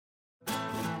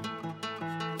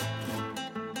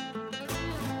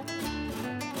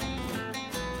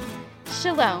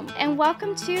Shalom, and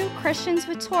welcome to Christians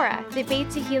with Torah, the Beit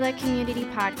Tehillah Community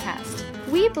Podcast.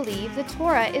 We believe the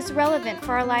Torah is relevant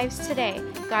for our lives today,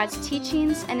 God's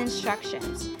teachings and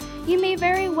instructions. You may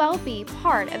very well be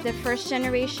part of the first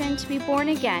generation to be born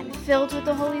again, filled with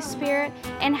the Holy Spirit,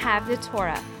 and have the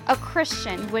Torah, a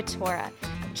Christian with Torah.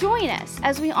 Join us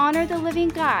as we honor the living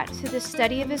God through the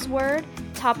study of His Word,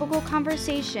 topical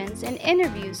conversations, and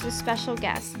interviews with special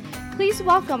guests. Please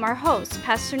welcome our hosts,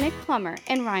 Pastor Nick Plummer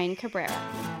and Ryan Cabrera.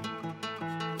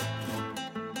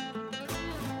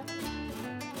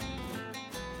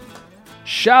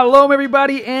 Shalom,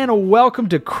 everybody, and welcome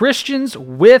to Christians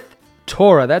with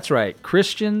Torah. That's right,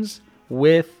 Christians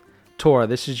with Torah.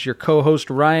 This is your co-host,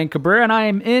 Ryan Cabrera, and I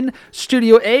am in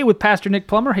Studio A with Pastor Nick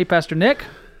Plummer. Hey, Pastor Nick.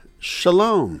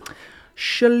 Shalom.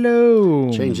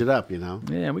 Shalom. Change it up, you know.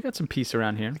 Yeah, we got some peace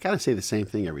around here. I kind of say the same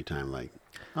thing every time, like,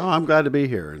 oh, I'm glad to be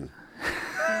here. And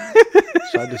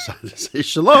so I decided to say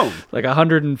shalom. Like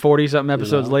 140-something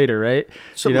episodes later, right?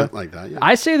 Something like that, yeah.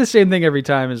 I say the same thing every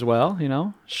time as well,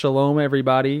 Shalom,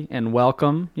 everybody, and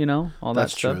welcome, all that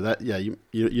stuff. That's true.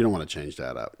 You don't want to change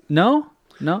that up. No?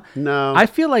 I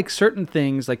feel like certain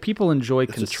things, like people enjoy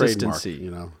consistency.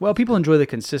 Well, people enjoy the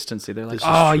consistency. They're like,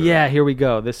 oh, yeah, here we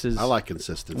go. I like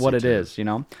consistency. What it is.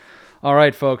 All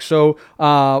right, folks. So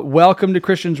welcome to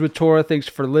Christians with Torah. Thanks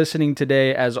for listening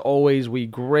today. As always, we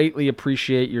greatly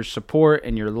appreciate your support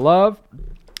and your love.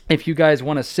 If you guys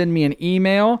want to send me an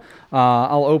email,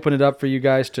 I'll open it up for you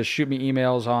guys to shoot me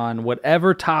emails on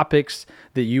whatever topics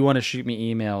that you want to shoot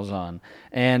me emails on.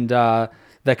 And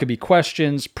that could be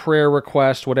questions, prayer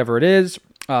requests, whatever it is.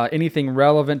 Anything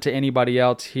relevant to anybody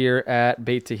else here at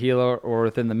Beit Tehillah or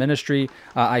within the ministry,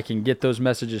 I can get those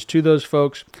messages to those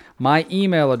folks. My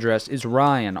email address is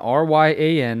Ryan,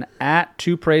 R-Y-A-N,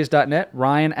 @twopraise.net,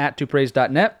 Ryan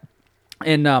 @twopraise.net.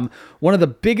 And one of the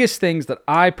biggest things that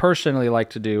I personally like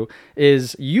to do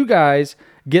is you guys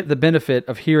get the benefit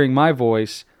of hearing my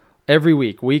voice every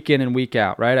week in and week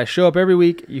out, right? I show up every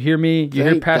week. You hear me. You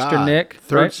hear Pastor Nick.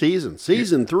 Third season.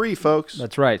 Season 3, folks.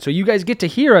 That's right. So you guys get to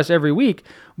hear us every week,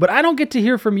 but I don't get to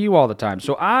hear from you all the time.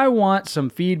 So I want some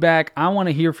feedback. I want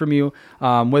to hear from you,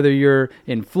 whether you're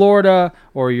in Florida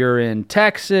or you're in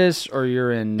Texas or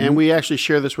you're in... And we actually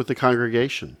share this with the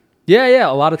congregation. Yeah.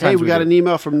 A lot of times. Hey, we got an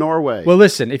email from Norway. Well,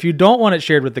 listen, if you don't want it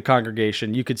shared with the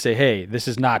congregation, you could say, hey, this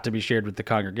is not to be shared with the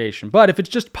congregation. But if it's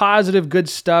just positive, good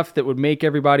stuff that would make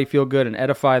everybody feel good and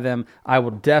edify them, I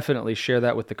will definitely share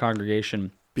that with the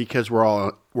congregation. Because we're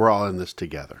all in this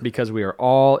together. Because we are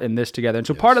all in this together. And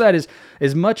so part of that is,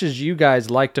 as much as you guys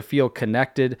like to feel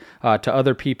connected to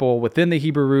other people within the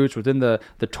Hebrew roots, within the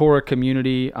Torah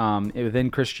community,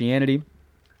 within Christianity,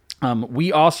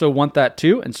 we also want that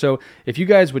too. And so if you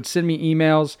guys would send me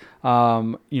emails,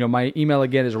 my email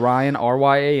again is Ryan,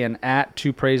 R-Y-A-N,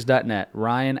 @twopraise.net,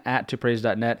 Ryan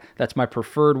 @twopraise.net. That's my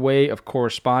preferred way of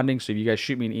corresponding. So if you guys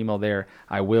shoot me an email there,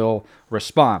 I will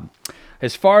respond.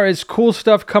 As far as cool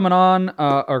stuff coming on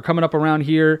or coming up around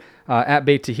here at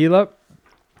Beit Tehillah,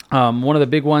 one of the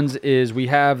big ones is we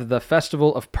have the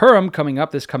Festival of Purim coming up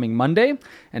this coming Monday.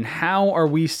 And how are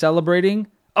we celebrating?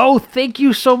 Oh, thank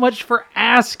you so much for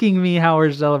asking me how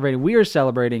we're celebrating. We are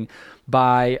celebrating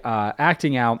by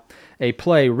acting out a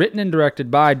play written and directed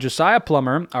by Josiah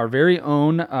Plummer, our very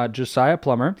own Josiah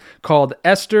Plummer, called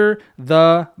Esther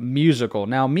the Musical.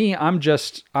 Now, I'm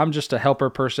just a helper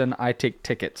person. I take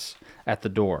tickets at the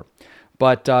door.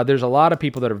 But there's a lot of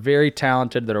people that are very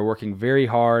talented, that are working very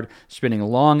hard, spending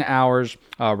long hours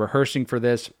rehearsing for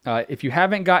this. If you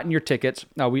haven't gotten your tickets,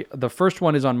 the first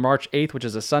one is on March 8th, which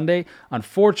is a Sunday.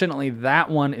 Unfortunately, that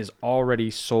one is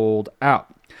already sold out.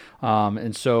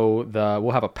 And so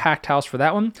we'll have a packed house for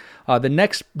that one. The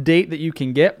next date that you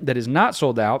can get that is not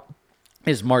sold out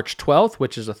is March 12th,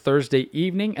 which is a Thursday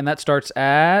evening, and that starts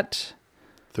at...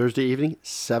 Thursday evening,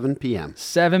 7 p.m.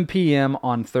 7 p.m.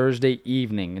 on Thursday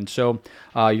evening. And so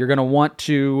you're going to want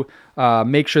to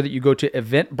make sure that you go to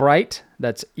Eventbrite.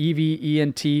 That's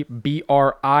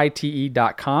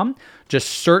EVENTBRITE.com. Just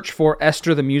search for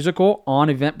Esther the Musical on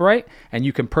Eventbrite, and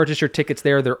you can purchase your tickets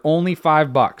there. They're only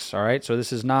 $5. All right. So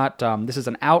this is not. This is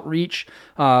an outreach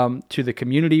to the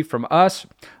community from us,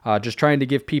 just trying to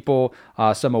give people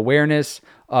some awareness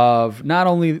of not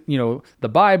only the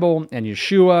Bible and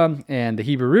Yeshua and the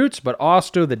Hebrew roots, but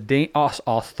also the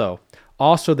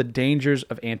dangers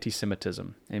of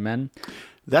anti-Semitism. Amen.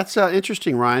 That's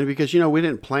interesting, Ryan, because we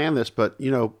didn't plan this, but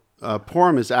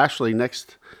Purim is actually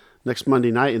next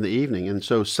Monday night in the evening, and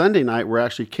so Sunday night we're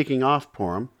actually kicking off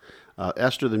Purim,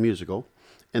 Esther the Musical,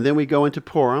 And then we go into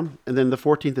Purim, and then the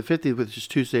 14th and 15th, which is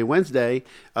Tuesday and Wednesday,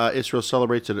 Israel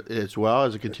celebrates it as well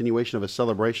as a continuation of a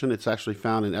celebration. It's actually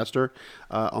found in Esther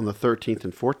on the 13th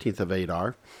and 14th of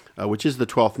Adar, which is the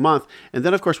 12th month. And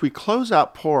then, of course, we close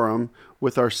out Purim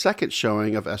with our second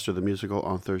showing of Esther the Musical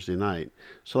on Thursday night.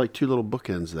 So like two little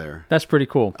bookends there. That's pretty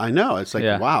cool. I know. It's like,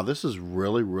 Yeah. wow, this is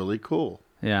really, really cool.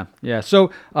 Yeah.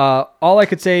 So all I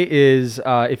could say is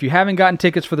if you haven't gotten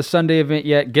tickets for the Sunday event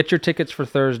yet, get your tickets for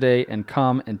Thursday and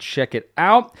come and check it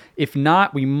out. If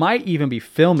not, we might even be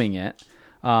filming it.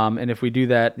 And if we do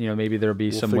that, maybe there'll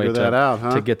be some way figure that out,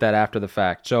 huh? to get that after the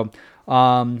fact. So,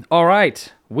 all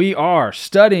right, we are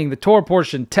studying the Torah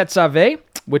portion Tetzaveh,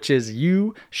 which is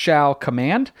you shall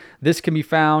command. This can be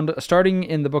found starting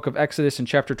in the book of Exodus in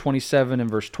chapter 27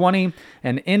 and verse 20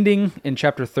 and ending in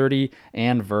chapter 30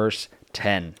 and verse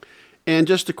 10. And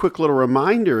just a quick little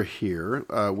reminder here,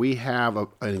 we have an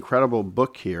incredible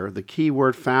book here. The key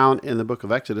word found in the book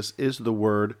of Exodus is the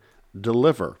word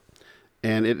deliver.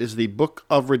 And it is the book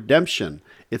of redemption.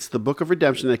 It's the book of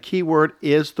redemption. The key word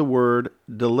is the word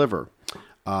deliver.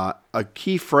 A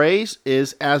key phrase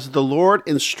is, as the Lord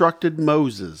instructed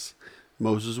Moses.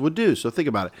 Moses would do. So think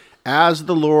about it. As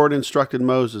the Lord instructed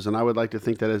Moses. And I would like to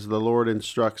think that as the Lord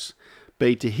instructs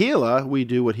Beit Tehillah, we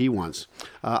do what he wants.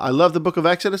 I love the book of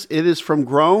Exodus. It is from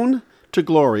groan to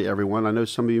glory, everyone. I know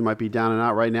some of you might be down and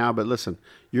out right now, but listen,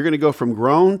 you're going to go from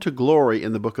groan to glory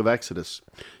in the book of Exodus.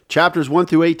 Chapters 1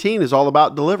 through 18 is all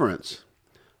about deliverance.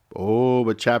 Oh,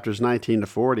 but chapters 19 to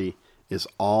 40 is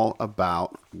all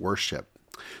about worship.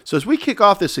 So as we kick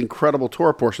off this incredible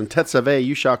Torah portion, Tetzaveh,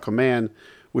 you shall command,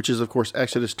 which is, of course,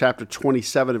 Exodus chapter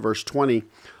 27 and verse 20,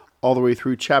 all the way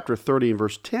through chapter 30 and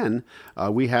verse 10,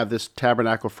 we have this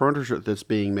tabernacle furniture that's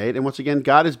being made. And once again,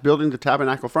 God is building the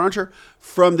tabernacle furniture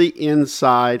from the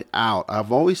inside out.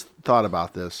 I've always thought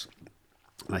about this,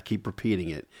 and I keep repeating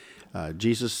it.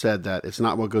 Jesus said that it's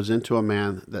not what goes into a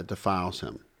man that defiles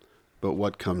him, but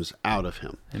what comes out of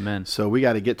him. Amen. So we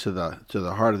got to get to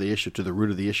the heart of the issue, to the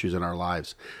root of the issues in our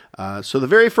lives. So the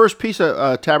very first piece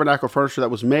of tabernacle furniture that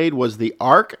was made was the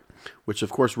ark, which of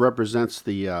course represents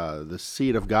the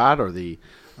seat of God, or the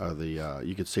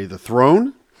you could say the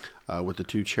throne, with the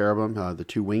two cherubim, the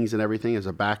two wings and everything as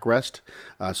a backrest.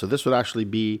 So this would actually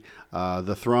be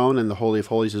the throne, and the Holy of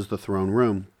Holies is the throne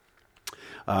room.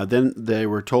 Then they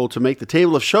were told to make the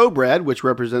table of showbread, which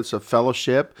represents a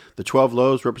fellowship. The 12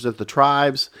 loaves represent the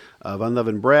tribes of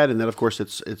unleavened bread, and then of course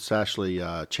it's actually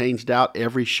changed out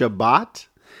every Shabbat.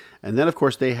 And then of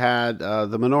course they had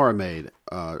the menorah made.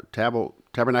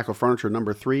 Tabernacle furniture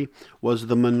number 3 was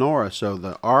the menorah. So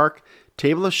the ark,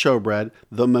 table of showbread,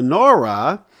 the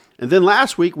menorah, and then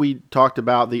last week we talked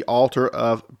about the altar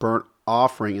of burnt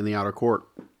offering in the outer court.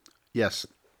 Yes,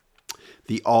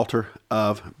 the altar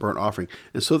of burnt offering.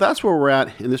 And so that's where we're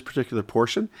at in this particular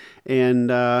portion. And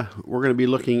we're going to be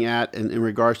looking at, in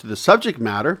regards to the subject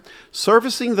matter,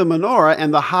 servicing the menorah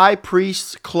and the high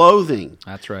priest's clothing.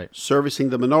 That's right. Servicing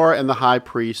the menorah and the high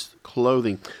priest's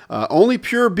clothing. Only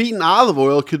pure beaten olive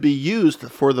oil could be used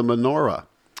for the menorah.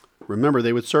 Remember,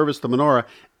 they would service the menorah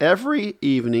every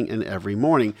evening and every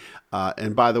morning.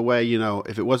 And by the way,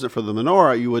 if it wasn't for the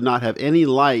menorah, you would not have any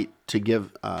light to give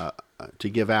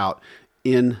out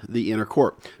in the inner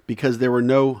court, because there were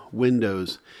no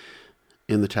windows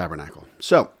in the tabernacle.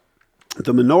 So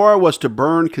the menorah was to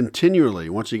burn continually.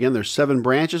 Once again, there's 7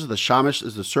 branches. The shamash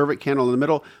is the servant candle in the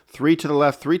middle, 3 to the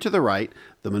left, 3 to the right.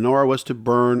 The menorah was to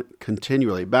burn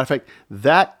continually. Matter of fact,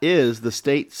 that is the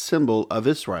state symbol of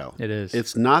Israel. It is.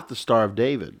 It's not the Star of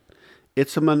David.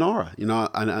 It's a menorah.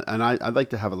 And I'd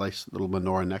like to have a nice little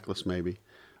menorah necklace, maybe,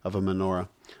 of a menorah.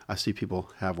 I see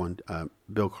people have one.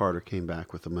 Bill Carter came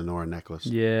back with a menorah necklace.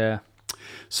 Yeah.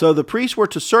 So the priests were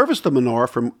to service the menorah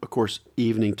from, of course,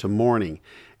 evening to morning.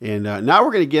 And now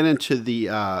we're going to get into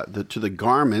the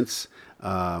garments.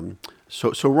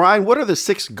 So Ryan, what are the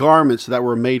 6 garments that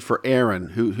were made for Aaron,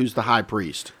 who's the high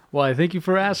priest? Well, I thank you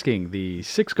for asking. The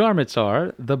 6 garments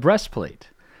are the breastplate,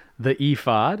 the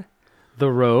ephod,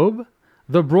 the robe,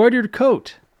 the broidered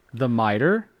coat, the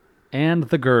mitre, and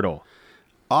the girdle.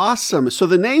 Awesome. So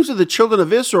the names of the children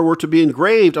of Israel were to be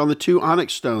engraved on the 2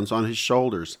 onyx stones on his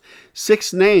shoulders.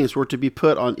 6 names were to be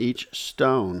put on each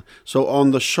stone. So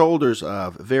on the shoulders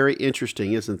of. Very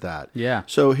interesting, isn't that? Yeah.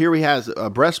 So here we have a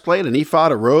breastplate, an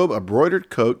ephod, a robe, a broidered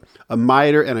coat, a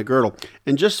mitre, and a girdle.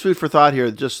 And just food for thought here,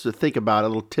 just to think about, a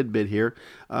little tidbit here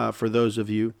for those of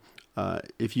you.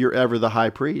 If you're ever the high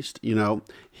priest,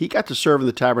 he got to serve in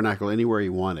the tabernacle anywhere he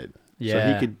wanted. So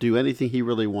Yeah. he could do anything he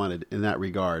really wanted in that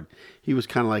regard. He was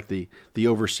kind of like the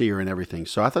overseer and everything.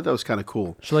 So I thought that was kind of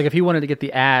cool. So like if he wanted to get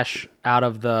the ash out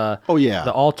of the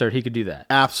the altar, he could do that.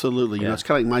 Absolutely. You know, it's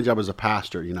kind of like my job as a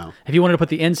pastor, you know. If he wanted to put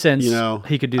the incense, You know,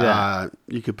 he could do that.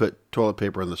 You could put toilet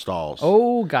paper in the stalls.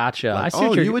 Oh, gotcha. I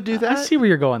see. you would do that? I see where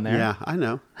you're going there. Yeah, I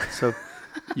know. So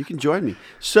you can join me.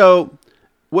 So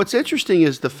what's interesting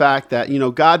is the fact that, you know,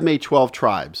 God made 12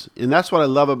 tribes. And that's what I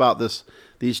love about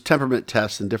these temperament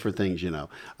tests and different things, you know.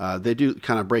 They do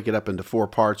kind of break it up into 4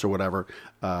 parts or whatever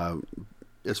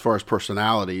as far as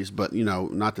personalities. But, you know,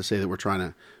 not to say that we're trying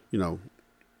to, you know,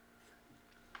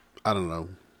 I don't know,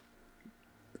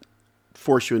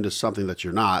 force you into something that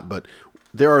you're not. But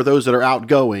there are those that are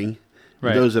outgoing.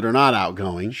 Right. Those that are not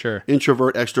outgoing, Sure.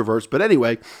 introvert, extroverts. But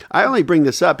anyway, I only bring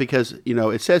this up because, you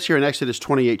know, it says here in Exodus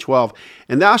 28:12,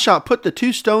 and thou shalt put the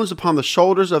 2 stones upon the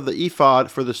shoulders of the ephod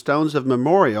for the stones of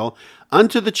memorial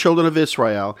unto the children of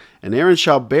Israel, and Aaron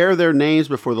shall bear their names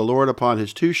before the Lord upon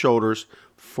his 2 shoulders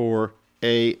for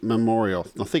a memorial.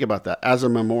 Now think about that, as a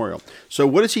memorial. So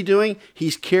what is he doing?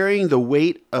 He's carrying the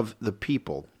weight of the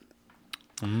people.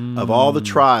 Of all the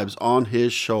tribes on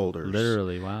his shoulders.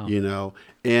 Literally, wow. You know,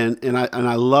 and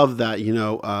I love that, you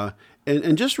know,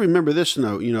 and just remember this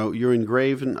note, you know, you're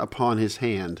engraven upon his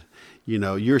hand. You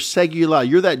know, you're segula,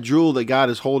 you're that jewel that God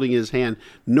is holding in his hand.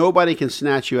 Nobody can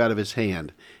snatch you out of his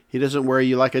hand. He doesn't wear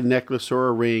you like a necklace or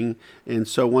a ring. And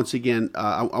so once again,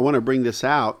 I want to bring this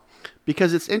out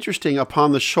because it's interesting,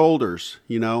 upon the shoulders,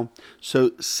 you know,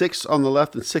 so 6 on the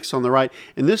left and 6 on the right.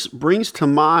 And this brings to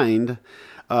mind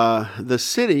the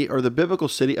city, or the biblical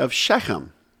city of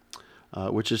Shechem,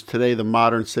 which is today the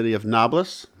modern city of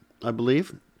Nablus, I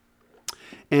believe.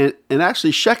 And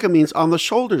actually Shechem means on the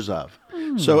shoulders of.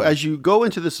 So as you go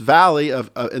into this valley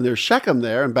and there's Shechem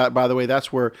there, and by the way,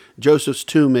 that's where Joseph's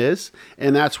tomb is,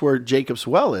 and that's where Jacob's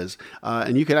well is.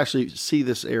 And you can actually see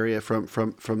this area from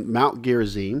Mount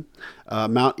Gerizim,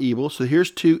 Mount Ebal. So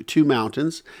here's two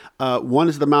mountains. One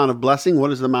is the Mount of Blessing,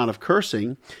 one is the Mount of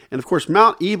Cursing. And of course,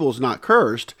 Mount Ebal is not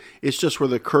cursed. It's just where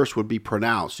the curse would be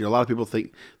pronounced. You know, a lot of people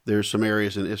think there's some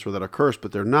areas in Israel that are cursed,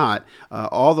 but they're not.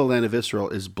 All the land of Israel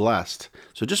is blessed.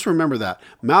 So just remember that.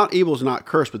 Mount Ebal is not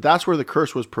cursed, but that's where the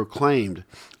curse was proclaimed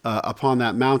upon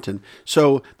that mountain.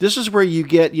 So this is where you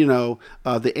get, you know,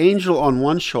 the angel on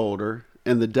one shoulder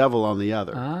and the devil on the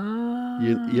other.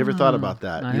 You ever thought about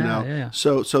that? You know, yeah.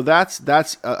 So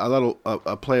that's a little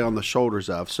a play on the shoulders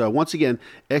of. So once again,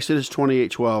 Exodus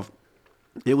 28:12,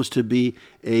 it was to be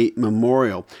a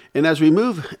memorial. And as we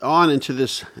move on into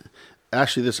this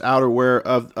outerwear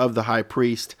of the high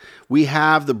priest, we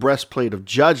have the breastplate of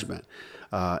judgment.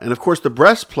 And of course, the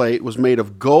breastplate was made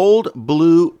of gold,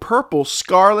 blue, purple,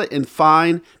 scarlet, and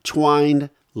fine twined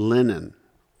linen.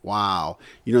 Wow.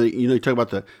 You know, you talk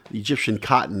about the Egyptian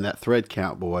cotton, that thread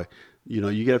count, boy. You know,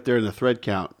 you get up there in the thread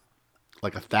count,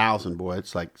 like 1,000, boy.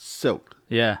 It's like silk.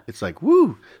 Yeah. It's like,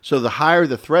 woo. So the higher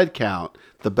the thread count,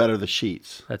 the better the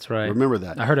sheets. That's right. Remember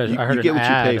that. I heard you an get what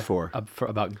ad you pay for.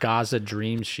 About Gaza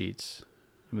Dream sheets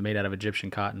made out of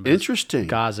Egyptian cotton. but Interesting.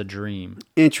 Gaza Dream.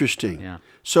 Interesting. Yeah.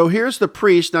 So here's the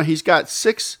priest. Now he's got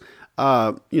 6,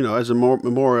 you know, as a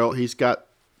memorial, he's got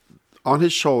on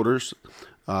his shoulders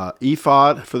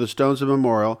ephod for the stones of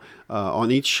memorial on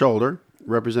each shoulder,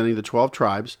 representing the 12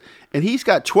 tribes. And he's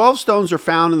got 12 stones are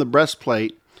found in the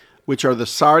breastplate, which are the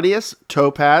sardius,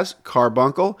 topaz,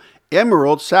 carbuncle,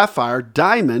 emerald, sapphire,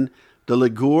 diamond, the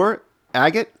ligure,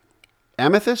 agate,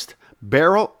 amethyst,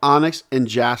 beryl, onyx, and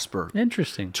jasper.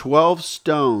 Interesting. 12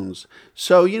 stones.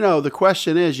 So, you know, the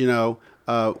question is, you know,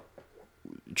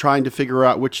 trying to figure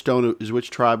out which stone is which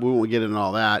tribe. We won't get into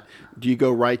all that. Do you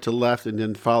go right to left and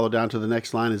then follow down to the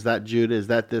next line? Is that Judah? Is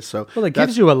that this? So Well, it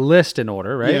gives you a list in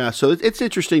order, right? yeah, so it's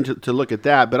interesting to look at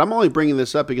that. But I'm only bringing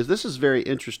this up because this is very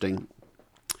interesting.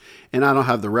 And I don't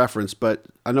have the reference, but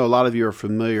I know a lot of you are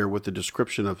familiar with the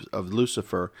description of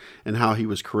Lucifer and how he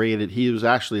was created. He was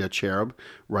actually a cherub,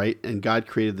 right? And God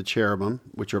created the cherubim,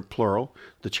 which are plural.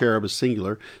 The cherub is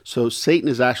singular. So Satan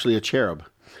is actually a cherub.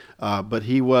 But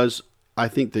he was, I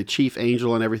think, the chief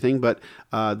angel and everything. But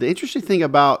the interesting thing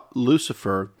about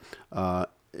Lucifer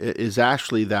is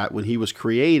actually that when he was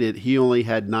created, he only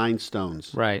had 9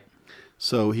 stones. Right.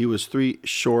 So he was 3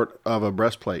 short of a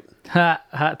breastplate.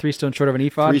 3 stones short of an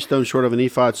ephod. 3 stones short of an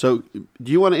ephod. So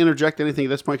do you want to interject anything at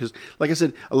this point? Because like I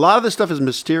said, a lot of this stuff is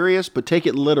mysterious, but take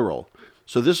it literal.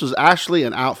 So this was actually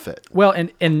an outfit. Well,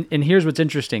 and here's what's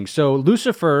interesting. So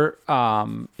Lucifer,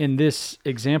 in this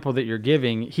example that you're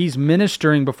giving, he's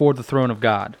ministering before the throne of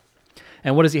God.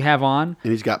 And what does he have on?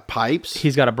 And he's got pipes.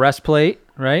 He's got a breastplate,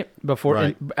 right?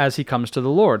 Right. As he comes to the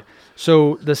Lord.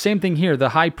 So the same thing here. The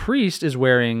high priest is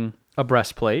wearing a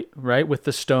breastplate, right, with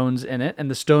the stones in it,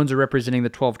 and the stones are representing the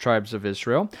 12 tribes of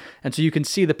Israel. And so you can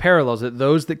see the parallels that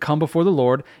those that come before the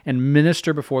Lord and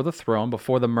minister before the throne,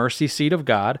 before the mercy seat of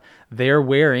God, they're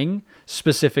wearing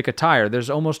specific attire. There's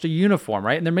almost a uniform,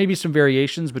 right? And there may be some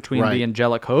variations between the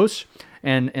angelic hosts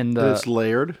and the it's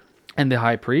layered and the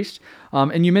high priest.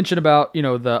 And you mentioned about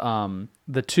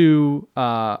the two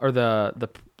or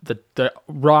the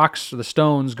rocks or the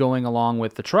stones going along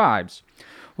with the tribes.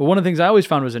 Well, one of the things I always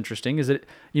found was interesting is that,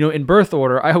 in birth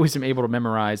order, I always am able to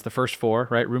memorize the first four,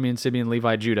 right? Reuben, Simeon,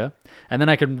 Levi, Judah. And then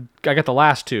I got the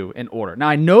last two in order. Now,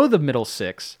 I know the middle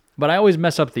six, but I always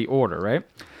mess up the order, right?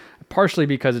 Partially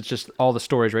because it's just all the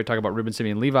stories, right? Talk about Reuben,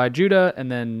 Simeon, Levi, Judah, and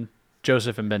then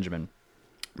Joseph and Benjamin.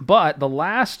 But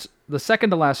the second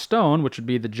to last stone, which would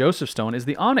be the Joseph stone, is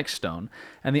the onyx stone.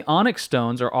 And the onyx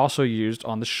stones are also used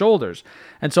on the shoulders.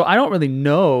 And so I don't really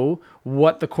know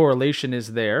what the correlation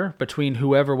is there between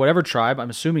whatever tribe, I'm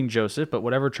assuming Joseph, but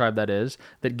whatever tribe that is,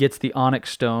 that gets the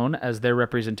onyx stone as their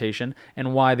representation,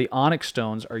 and why the onyx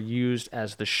stones are used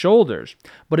as the shoulders.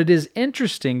 But it is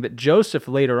interesting that Joseph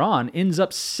later on ends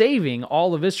up saving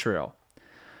all of Israel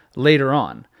later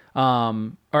on.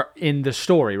 Or in the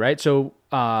story, right? So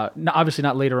obviously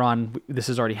not later on, this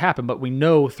has already happened, but we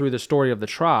know through the story of the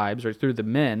tribes, or through the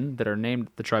men that are named,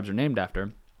 the tribes are named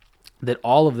after, that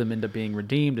all of them end up being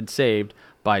redeemed and saved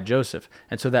by Joseph.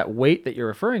 And so that weight that you're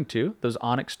referring to, those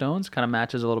onyx stones, kind of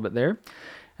matches a little bit there.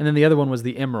 And then the other one was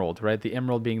the emerald, right? The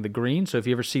emerald being the green. So if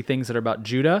you ever see things that are about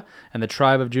Judah and the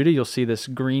tribe of Judah, you'll see this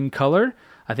green color.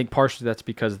 I think partially that's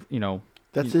because,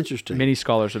 that's interesting. Many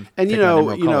scholars have and taken that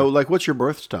emerald color. like what's your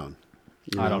birthstone?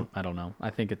 I don't know. I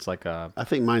think it's like a... I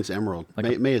think mine's emerald.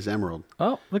 May is emerald.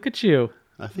 Oh, look at you.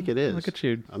 I think it is. Look at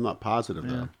you. I'm not positive,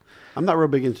 though. I'm not real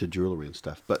big into jewelry and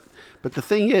stuff. But the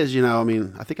thing is,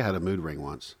 I think I had a mood ring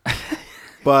once.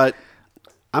 But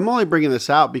I'm only bringing this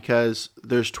out because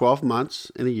there's 12 months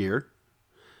in a year.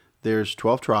 There's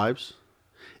 12 tribes.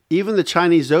 Even the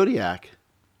Chinese zodiac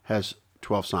has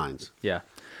 12 signs. Yeah.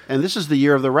 And this is the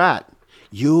year of the rat.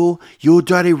 You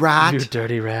dirty rat. You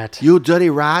dirty rat. You dirty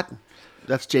rat.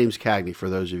 That's James Cagney, for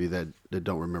those of you that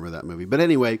don't remember that movie. But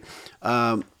anyway,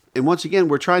 and once again,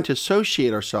 we're trying to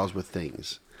associate ourselves with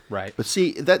things. Right. But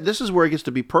see, this is where it gets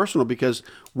to be personal, because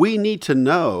we need to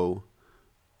know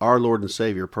our Lord and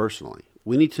Savior personally.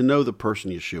 We need to know the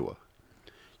person Yeshua.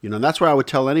 And that's why I would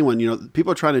tell anyone,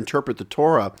 people are trying to interpret the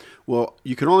Torah. Well,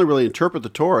 you can only really interpret the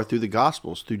Torah through the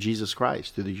Gospels, through Jesus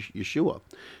Christ, through the Yeshua.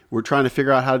 We're trying to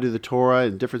figure out how to do the Torah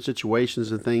in different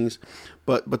situations and things.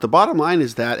 But the bottom line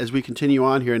is that as we continue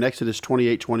on here in Exodus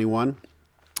 28:21,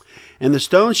 and the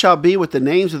stone shall be with the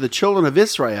names of the children of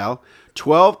Israel,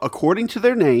 12 according to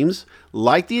their names,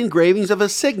 like the engravings of a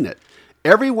signet.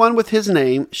 Every one with his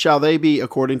name shall they be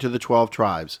according to the 12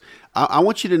 tribes. I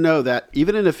want you to know that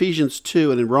even in Ephesians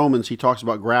 2 and in Romans, he talks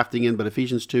about grafting in, but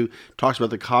Ephesians 2 talks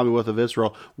about the Commonwealth of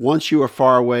Israel. Once you are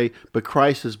far away, but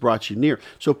Christ has brought you near.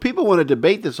 So people want to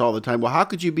debate this all the time. Well, how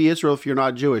could you be Israel if you're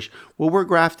not Jewish? Well, we're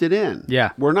grafted in. Yeah.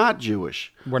 We're not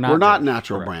Jewish. We're not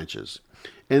natural Correct. Branches.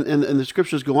 And the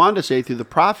scriptures go on to say through the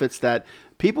prophets that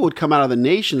people would come out of the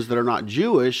nations that are not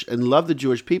Jewish and love the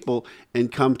Jewish people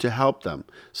and come to help them.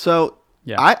 So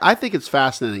yeah. I think it's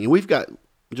fascinating. And we've got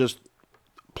just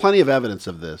plenty of evidence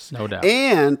of this. No doubt.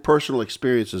 And personal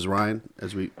experiences, Ryan,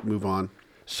 as we move on.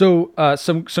 So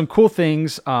some cool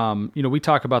things. We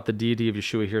talk about the deity of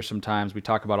Yeshua here sometimes. We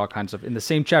talk about all kinds of... In the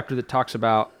same chapter that talks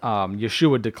about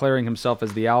Yeshua declaring himself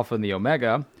as the Alpha and the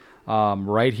Omega,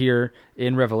 right here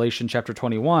in Revelation chapter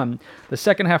 21, the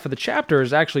second half of the chapter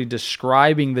is actually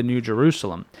describing the New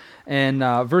Jerusalem. And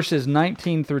verses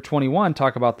 19 through 21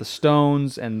 talk about the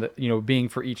stones and being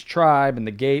for each tribe and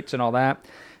the gates and all that.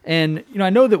 And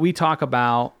I know that we talk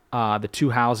about the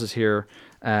two houses here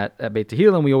at Beit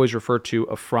Tehillah, and we always refer to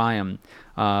Ephraim,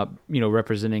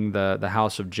 representing the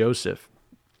house of Joseph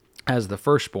as the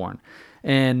firstborn.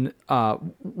 And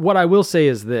what I will say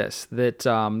is this, that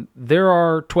there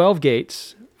are 12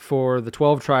 gates for the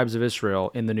 12 tribes of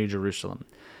Israel in the New Jerusalem.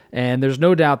 And there's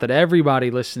no doubt that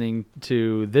everybody listening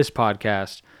to this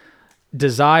podcast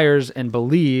desires and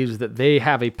believes that they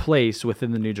have a place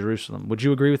within the New Jerusalem. Would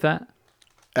you agree with that?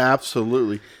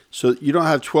 Absolutely. So you don't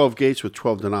have 12 gates with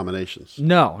 12 denominations.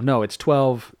 No, it's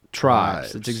 12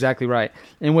 tribes. That's exactly right.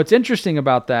 And what's interesting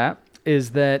about that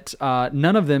is that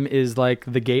none of them is like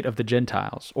the gate of the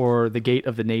Gentiles or the gate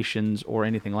of the nations or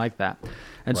anything like that.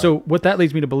 And so what that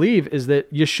leads me to believe is that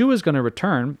Yeshua is going to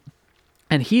return,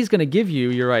 and he's going to give you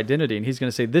your identity, and he's going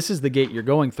to say, this is the gate you're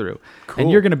going through. Cool.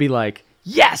 And you're going to be like,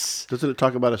 Yes. Doesn't it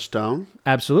talk about a stone?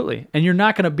 Absolutely. And you're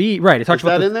not going to be right. It talks Is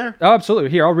about that in there? Oh,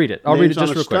 absolutely. Here, I'll read it. I'll read it Names just on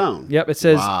a real stone. quick. Yep. It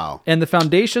says, Wow. "And the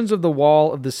foundations of the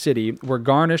wall of the city were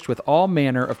garnished with all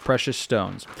manner of precious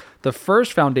stones. The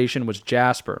first foundation was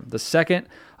jasper, the second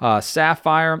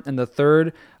sapphire, and the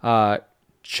third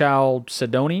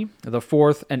chalcedony, the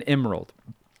fourth an emerald,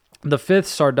 the fifth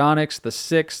sardonyx, the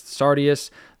sixth sardius,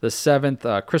 the seventh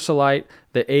chrysolite,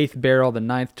 the eighth beryl, the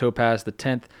ninth topaz, the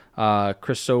 10th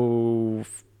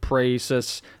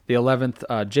chrysoprasus, the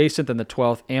 11th jacinth, and the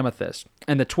 12th amethyst.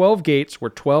 And the 12 gates were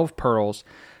 12 pearls.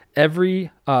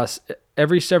 Every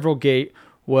several gate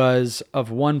was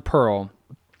of one pearl.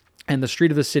 And the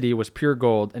street of the city was pure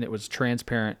gold, and it was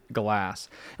transparent glass."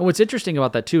 And what's interesting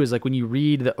about that too is like when you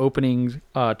read the opening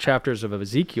chapters of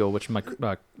Ezekiel, which my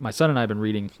son and I have been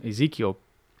reading Ezekiel.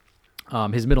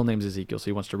 His middle name's Ezekiel, so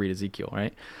he wants to read Ezekiel,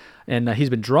 right? And he's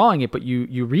been drawing it, but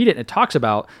you read it, and it talks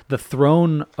about the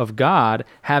throne of God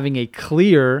having a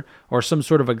clear or some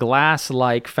sort of a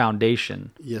glass-like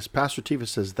foundation. Yes, Pastor Tifa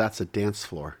says that's a dance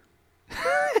floor.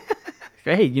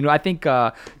 Hey, I think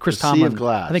Chris The sea Tomlin. of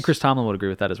glass. I think Chris Tomlin would agree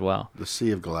with that as well. The sea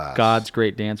of glass. God's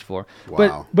great dance floor.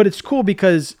 Wow. But it's cool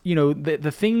because,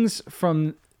 the things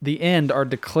from the end are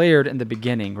declared in the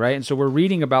beginning, right? And so we're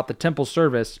reading about the temple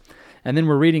service, and then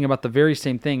we're reading about the very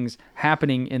same things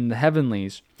happening in the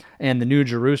heavenlies and the New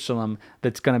Jerusalem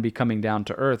that's going to be coming down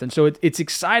to earth. And so it's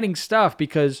exciting stuff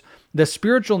because the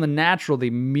spiritual and the natural,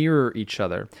 they mirror each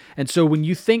other. And so when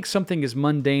you think something is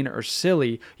mundane or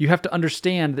silly, you have to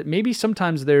understand that maybe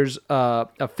sometimes there's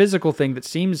a physical thing that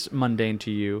seems mundane to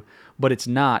you, but it's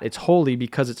not. It's holy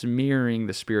because it's mirroring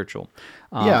the spiritual.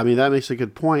 Yeah, I mean, that makes a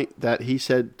good point that he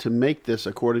said to make this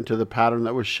according to the pattern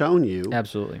that was shown you.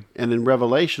 Absolutely. And in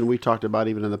Revelation, we talked about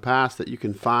even in the past that you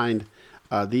can find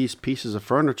these pieces of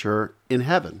furniture in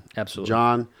heaven. Absolutely.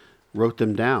 John wrote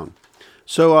them down.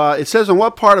 So it says, "On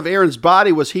what part of Aaron's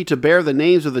body was he to bear the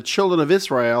names of the children of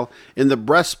Israel in the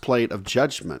breastplate of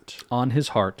judgment?" On his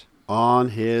heart. On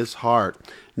his heart.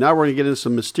 Now we're going to get into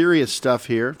some mysterious stuff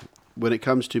here when it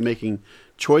comes to making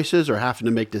choices or having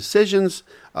to make decisions.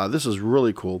 This is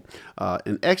really cool.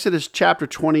 In Exodus chapter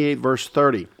 28, verse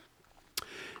 30,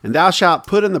 "And thou shalt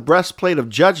put in the breastplate of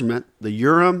judgment the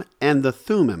Urim and the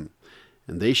Thummim,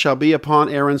 and they shall be upon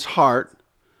Aaron's heart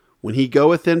when he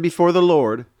goeth in before the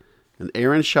Lord, and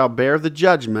Aaron shall bear the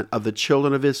judgment of the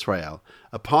children of Israel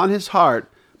upon his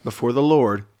heart before the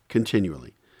Lord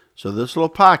continually." So this little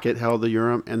pocket held the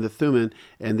Urim and the Thummim,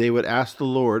 and they would ask the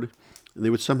Lord, and they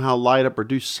would somehow light up or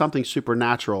do something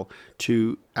supernatural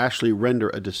to actually render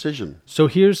a decision. So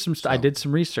here's some I did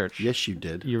some research. Yes, you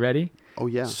did. You ready? Oh,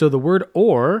 yeah. So the word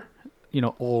or,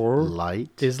 or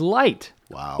Light. is light.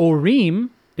 Wow.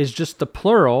 Urim is just the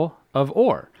plural of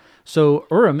or. So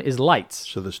Urim is lights.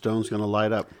 So the stone's going to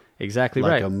light up Exactly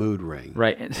like right. a mood ring.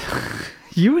 Right.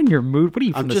 You and your mood. What are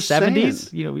you from I'm the just 70s?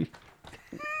 saying.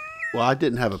 Well, I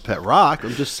didn't have a pet rock.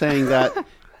 I'm just saying that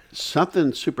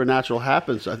something supernatural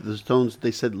happens. The stones,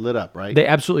 they said, lit up, right? They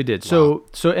absolutely did. So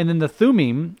and then the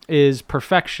Thummim is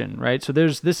perfection, right? So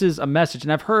this is a message,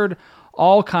 and I've heard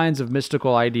all kinds of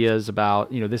mystical ideas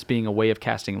about this being a way of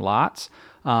casting lots,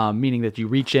 meaning that you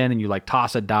reach in and you like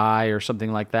toss a die or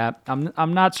something like that.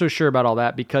 I'm not so sure about all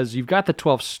that because you've got the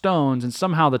 12 stones, and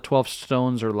somehow the 12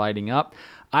 stones are lighting up.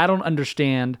 I don't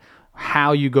understand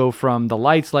how you go from the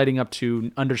lights lighting up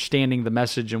to understanding the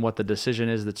message and what the decision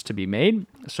is that's to be made.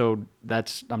 So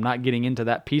I'm not getting into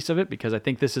that piece of it because I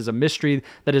think this is a mystery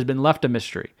that has been left a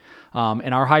mystery.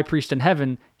 And our high priest in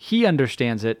heaven, he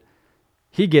understands it,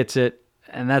 he gets it,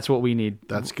 and that's what we need.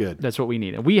 That's good. That's what we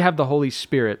need. And we have the Holy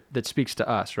Spirit that speaks to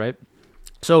us, right?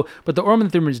 So, but the Urim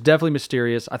and Thummim is definitely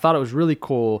mysterious. I thought it was really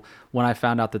cool when I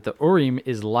found out that the Urim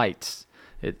is lights.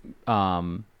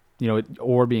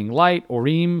 Or being light,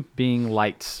 Urim being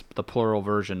lights, the plural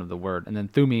version of the word, and then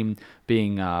Thummim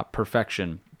being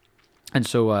perfection. And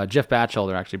so Jeff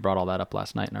Batchelder actually brought all that up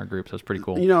last night in our group, so it's pretty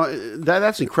cool.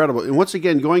 That's incredible. And once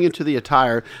again, going into the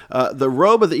attire, the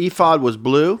robe of the ephod was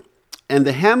blue, and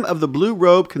the hem of the blue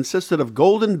robe consisted of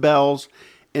golden bells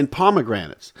and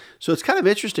pomegranates. So it's kind of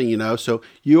interesting, So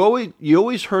you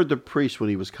always heard the priest when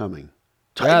he was coming.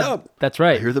 Tighten up. That's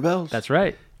right. I hear the bells. That's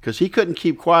right. Because he couldn't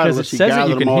keep quiet unless he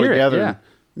gathered them all together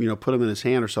and put them in his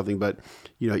hand or something. But,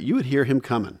 you would hear him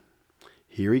coming.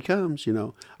 Here he comes,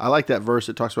 I like that verse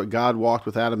that talks about God walked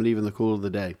with Adam and Eve in the cool of the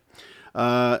day.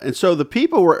 And so the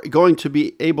people were going to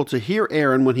be able to hear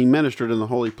Aaron when he ministered in the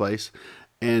holy place.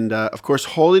 And, of course,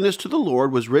 holiness to the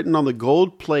Lord was written on the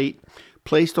gold plate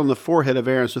placed on the forehead of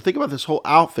Aaron. So think about this whole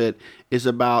outfit it's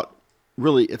about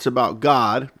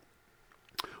God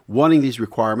wanting these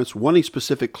requirements, wanting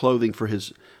specific clothing for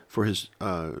his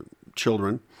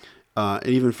children, And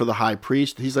even for the high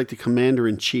priest, he's like the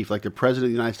commander-in-chief, like the president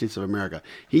of the United States of America.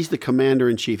 He's the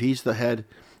commander-in-chief. He's the head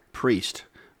priest,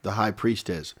 the high priest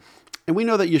is. And we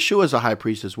know that Yeshua is a high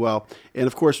priest as well. And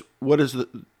of course, what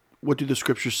do the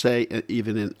scriptures say,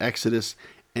 even in Exodus,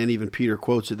 and even Peter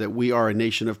quotes it, that we are a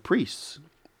nation of priests.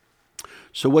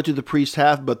 So what do the priests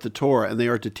have but the Torah? And they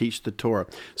are to teach the Torah.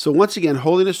 So once again,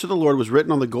 holiness to the Lord was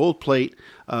written on the gold plate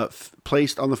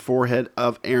placed on the forehead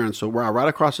of Aaron. So right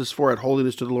across his forehead,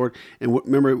 holiness to the Lord. And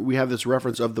remember, we have this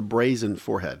reference of the brazen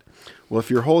forehead. Well, if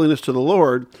you're holiness to the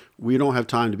Lord, we don't have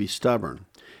time to be stubborn.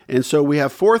 And so we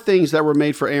have 4 things that were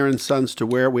made for Aaron's sons to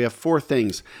wear. We have 4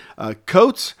 things: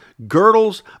 coats,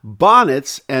 girdles,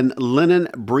 bonnets, and linen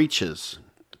breeches.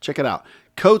 Check it out.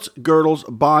 Coats, girdles,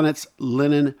 bonnets,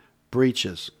 linen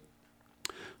breeches.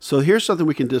 So here's something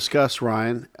we can discuss,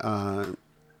 Ryan.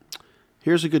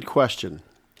 Here's a good question.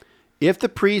 If the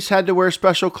priests had to wear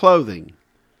special clothing,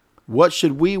 what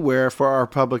should we wear for our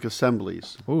public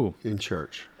assemblies in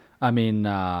church? I mean,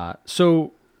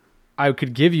 so I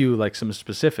could give you like some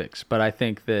specifics, but I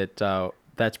think that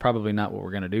that's probably not what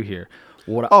we're going to do here.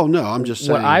 I'm just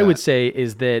saying. What I would say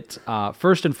is that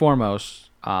first and foremost,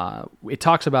 it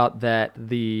talks about that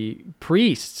the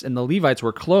priests and the Levites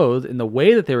were clothed in the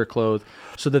way that they were clothed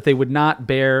so that they would not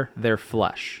bare their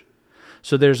flesh.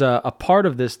 So there's a part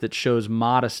of this that shows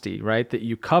modesty, right? That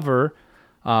you cover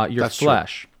your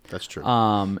flesh. True. That's true.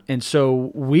 And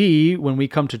so when we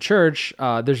come to church,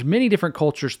 there's many different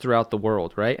cultures throughout the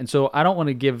world, right? And so I don't want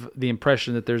to give the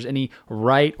impression that there's any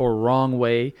right or wrong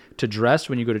way to dress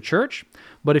when you go to church.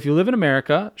 But if you live in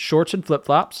America, shorts and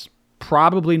flip-flops,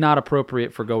 probably not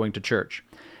appropriate for going to church.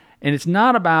 And it's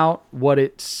not about what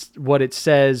it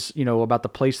says, about the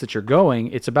place that you're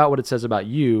going. It's about what it says about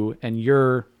you and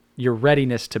your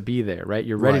readiness to be there, right?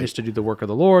 Your readiness to do the work of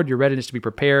the Lord, your readiness to be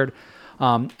prepared.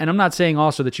 And I'm not saying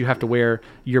also that you have to wear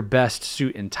your best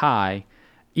suit and tie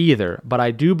either, but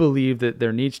I do believe that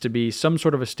there needs to be some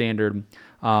sort of a standard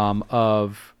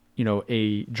of,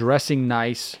 a dressing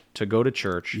nice to go to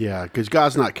church. Yeah, because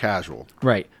God's not casual.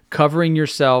 Right. Covering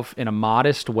yourself in a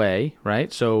modest way,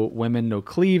 right? So women, no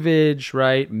cleavage,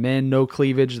 right? Men, no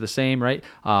cleavage, the same, right?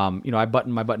 I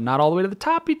button my button not all the way to the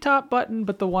top button,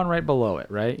 but the one right below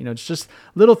it, right? It's just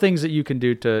little things that you can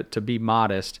do to be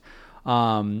modest,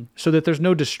 so that there's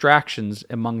no distractions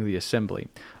among the assembly.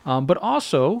 But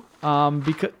also,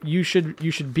 because you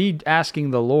should be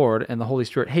asking the Lord and the Holy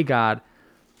Spirit, hey, God,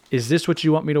 is this what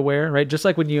you want me to wear, right? Just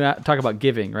like when you talk about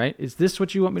giving, right? Is this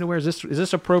what you want me to wear? Is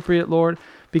this appropriate, Lord?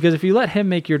 Because if you let him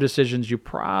make your decisions, you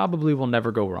probably will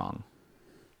never go wrong.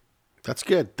 That's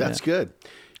good. That's good.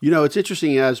 It's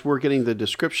interesting as we're getting the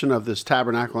description of this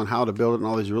tabernacle and how to build it and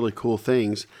all these really cool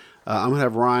things. I'm going to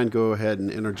have Ryan go ahead and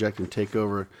interject and take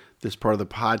over this part of the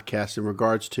podcast in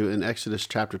regards to, in Exodus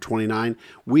chapter 29,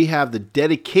 we have the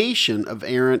dedication of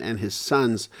Aaron and his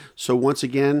sons. So once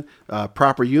again,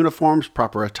 proper uniforms,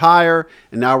 proper attire,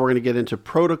 and now we're going to get into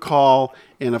protocol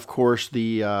and, of course,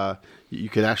 you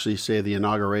could actually say the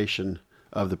inauguration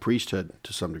of the priesthood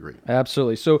to some degree.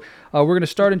 Absolutely. So we're going to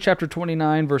start in chapter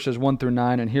 29, verses 1 through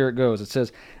 9, and here it goes. It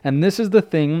says, "And this is the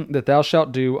thing that thou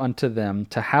shalt do unto them,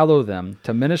 to hallow them,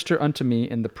 to minister unto me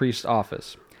in the priest's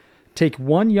office. Take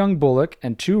 1 young bullock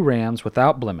and 2 rams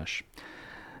without blemish,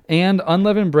 and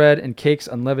unleavened bread and cakes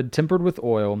unleavened tempered with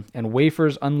oil, and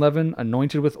wafers unleavened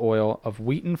anointed with oil, of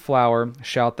wheaten flour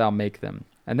shalt thou make them.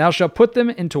 And thou shalt put them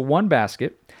into 1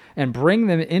 basket, and bring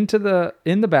them in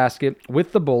the basket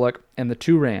with the bullock and the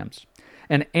 2 rams.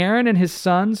 And Aaron and his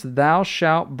sons thou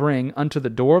shalt bring unto the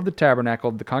door of the tabernacle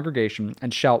of the congregation,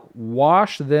 and shalt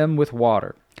wash them with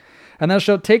water. And thou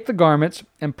shalt take the garments,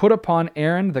 and put upon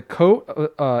Aaron the coat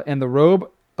and the robe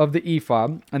of the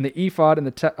ephod, and the ephod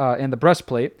and the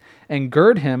breastplate, and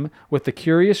gird him with the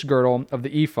curious girdle of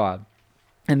the ephod.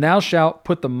 And thou shalt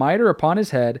put the mitre upon his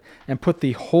head, and put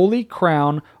the holy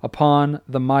crown upon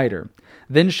the mitre.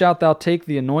 Then shalt thou take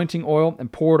the anointing oil,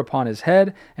 and pour it upon his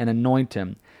head, and anoint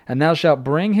him. And thou shalt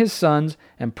bring his sons,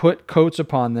 and put coats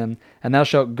upon them, and thou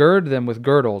shalt gird them with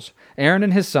girdles, Aaron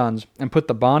and his sons, and put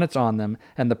the bonnets on them,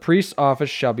 and the priest's office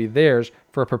shall be theirs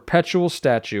for a perpetual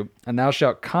statute, and thou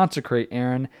shalt consecrate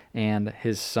Aaron and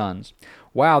his sons."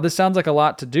 Wow, this sounds like a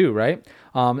lot to do, right?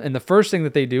 And the first thing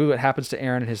that they do, what happens to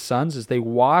Aaron and his sons, is they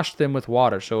wash them with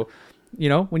water. So,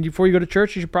 before you go to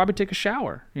church, you should probably take a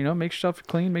shower. Make yourself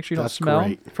clean, make sure you don't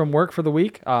smell from work for the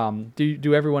week.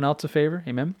 Do everyone else a favor.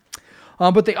 Amen.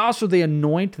 But they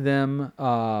anoint them,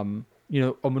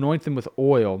 anoint them with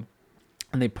oil,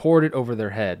 and they poured it over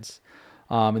their heads.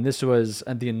 And this was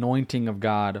the anointing of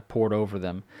God poured over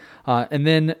them. And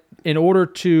then in order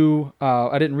to,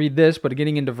 I didn't read this, but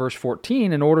getting into verse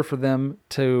 14, in order for them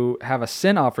to have a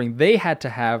sin offering, they had to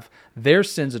have their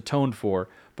sins atoned for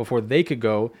before they could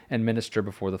go and minister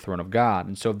before the throne of God.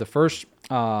 And so the first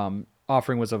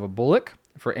offering was of a bullock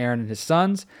for Aaron and his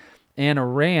sons, and a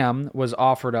ram was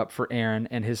offered up for Aaron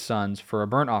and his sons for a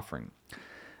burnt offering.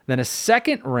 Then a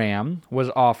second ram was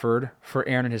offered for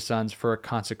Aaron and his sons for a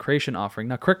consecration offering.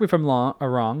 Now, correct me if I'm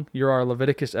wrong. You're our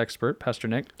Leviticus expert, Pastor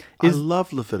Nick. I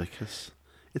love Leviticus.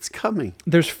 It's coming.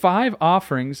 There's 5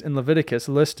 offerings in Leviticus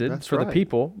listed That's for the right.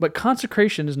 people, but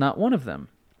consecration is not one of them.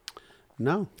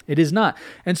 No, It is not.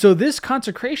 And so this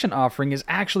consecration offering is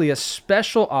actually a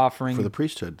special offering for the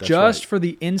priesthood. That's just right. for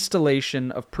the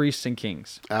installation of priests and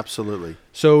kings. Absolutely.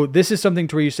 So this is something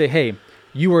to where you say, hey,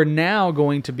 you are now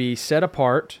going to be set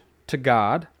apart to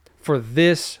God for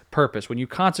this purpose. When you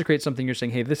consecrate something, you're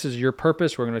saying, hey, this is your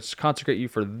purpose. We're going to consecrate you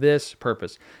for this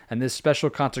purpose. And this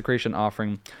special consecration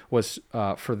offering was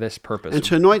for this purpose. And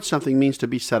to anoint something means to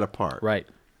be set apart. Right.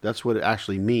 That's what it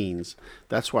actually means.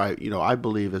 That's why, I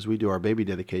believe as we do our baby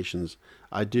dedications,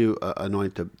 I do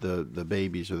anoint the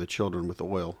babies or the children with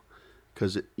oil.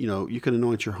 Because, you can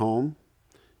anoint your home.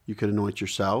 You can anoint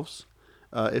yourselves.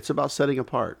 It's about setting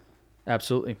apart.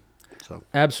 Absolutely. So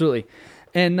Absolutely.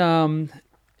 And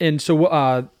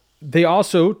so they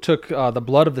also took the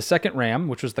blood of the second ram,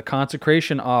 which was the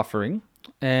consecration offering,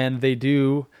 and they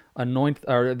do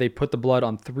they put the blood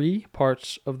on 3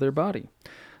 parts of their body.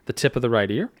 The tip of the right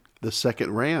ear. the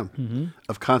second ram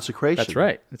of consecration. That's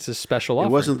right. It's a special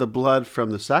offering. It wasn't the blood from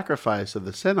the sacrifice of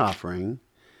the sin offering.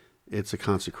 It's a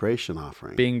consecration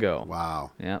offering. Bingo.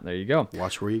 Wow. Yeah, there you go.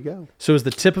 Watch where you go. So it's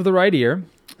the tip of the right ear,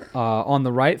 on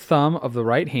the right thumb of the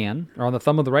right hand, or on the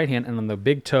thumb of the right hand, and on the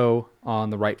big toe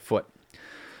on the right foot.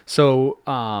 So,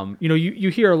 you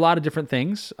hear a lot of different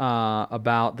things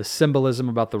about the symbolism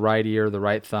about the right ear, the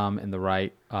right thumb, and the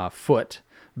right foot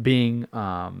being,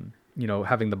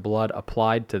 having the blood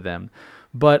applied to them.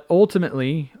 But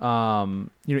ultimately,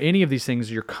 any of these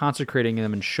things, you're consecrating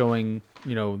them and showing,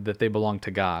 that they belong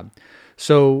to God.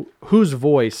 So whose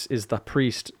voice is the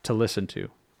priest to listen to,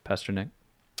 Pastor Nick?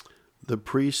 The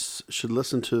priests should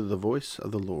listen to the voice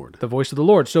of the Lord. The voice of the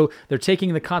Lord. So they're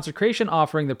taking the consecration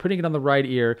offering, they're putting it on the right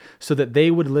ear so that they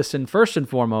would listen first and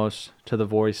foremost to the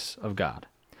voice of God.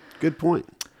 Good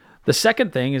point. The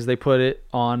second thing is they put it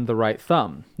on the right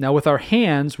thumb. Now with our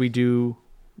hands, we do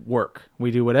work. We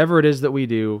do whatever it is that we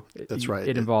do. That's right.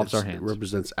 It involves our hands. It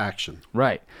represents action.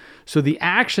 Right. So the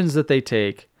actions that they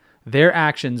take, their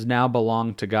actions now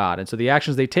belong to God. And so the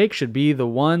actions they take should be the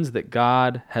ones that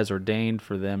God has ordained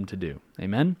for them to do.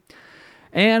 Amen?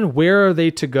 And where are they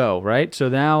to go, right? So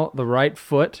now the right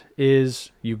foot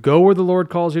is you go where the Lord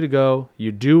calls you to go,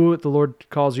 you do what the Lord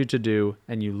calls you to do,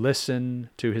 and you listen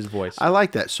to his voice. I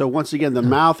like that. So once again, the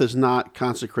mouth is not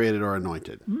consecrated or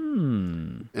anointed.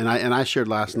 And I shared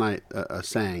last night a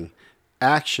saying,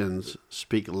 actions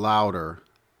speak louder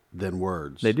than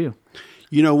words. They do.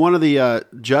 One of the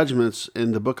judgments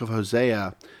in the book of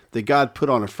Hosea that God put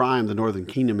on Ephraim, the northern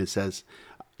kingdom, it says,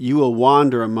 you will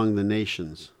wander among the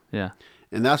nations. Yeah.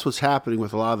 And that's what's happening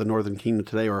with a lot of the northern kingdom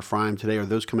today, or Ephraim today, or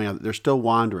those coming out. They're still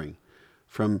wandering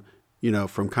from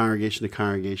congregation to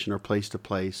congregation or place to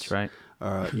place. That's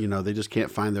right. They just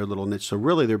can't find their little niche. So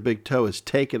really their big toe is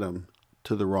taking them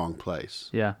to the wrong place.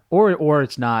 Yeah. Or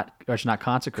it's not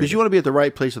consecrated. Because you want to be at the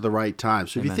right place at the right time.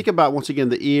 So if you think about, once again,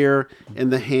 the ear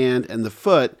and the hand and the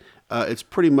foot, it's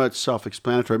pretty much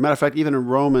self-explanatory. Matter of fact, even in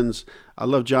Romans, I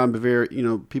love John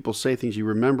Bevere, people say things, you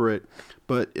remember it,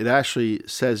 but it actually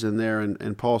says in there,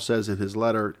 and Paul says in his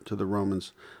letter to the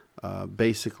Romans,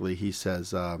 basically he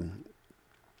says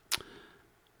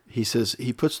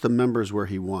he puts the members where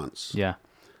he wants. Yeah.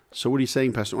 So what are you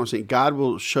saying, Pastor? I'm saying God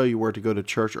will show you where to go to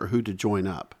church or who to join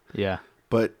up. Yeah.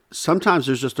 But sometimes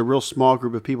there's just a real small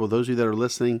group of people. Those of you that are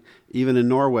listening, even in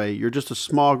Norway, you're just a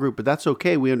small group, but that's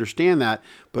okay. We understand that.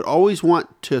 But always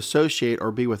want to associate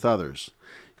or be with others,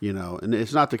 And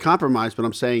it's not to compromise, but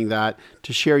I'm saying that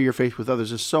to share your faith with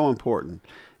others is so important.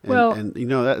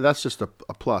 That's just a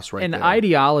plus right there. And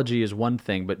ideology is one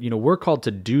thing, but we're called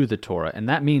to do the Torah, and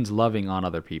that means loving on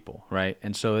other people, right?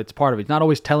 And so it's part of it. It's not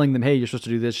always telling them, hey, you're supposed to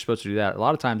do this, you're supposed to do that. A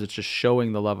lot of times it's just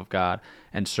showing the love of God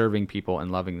and serving people and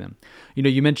loving them.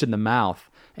 You mentioned the mouth,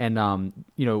 and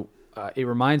it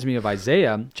reminds me of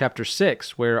Isaiah chapter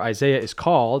 6, where Isaiah is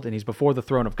called, and he's before the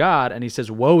throne of God, and he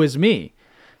says, woe is me.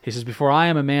 He says, before I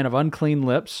am a man of unclean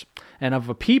lips and of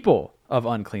a people of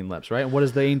unclean lips, right? And what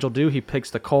does the angel do? He picks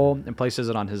the coal and places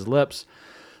it on his lips,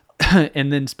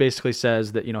 and then basically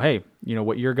says that, hey,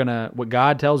 what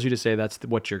God tells you to say, that's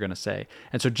what you're going to say.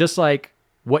 And so just like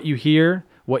what you hear,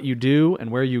 what you do,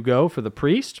 and where you go for the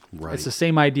priest. Right. It's the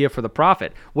same idea for the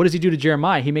prophet. What does he do to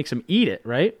Jeremiah? He makes him eat it,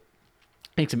 right?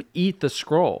 Makes him eat the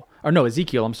scroll. Or no,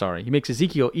 Ezekiel, I'm sorry. He makes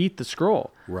Ezekiel eat the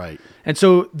scroll. Right. And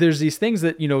so there's these things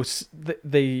that,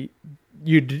 the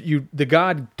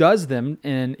God does them,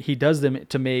 and he does them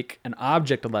to make an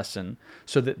object lesson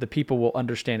so that the people will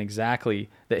understand exactly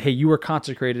that, hey, you were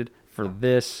consecrated for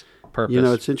this purpose.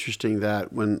 It's interesting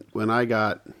that when I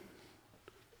got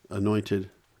anointed,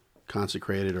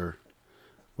 consecrated, or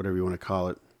whatever you want to call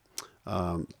it,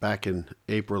 back in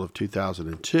April of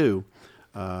 2002,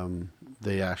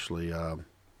 they actually,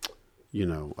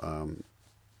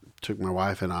 took my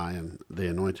wife and I, and they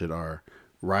anointed our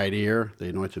right ear. They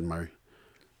anointed my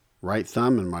right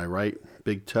thumb and my right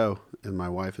big toe, and my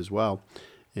wife as well.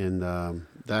 And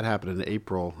that happened in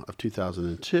April of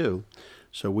 2002.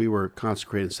 So we were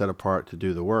consecrated and set apart to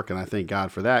do the work. And I thank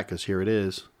God for that, because here it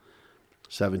is,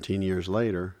 17 years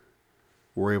later,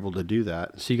 we're able to do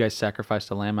that. So you guys sacrificed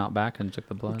a lamb out back and took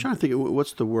the blood? I'm trying to think,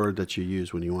 what's the word that you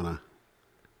use when you want to?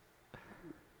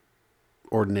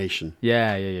 Ordination.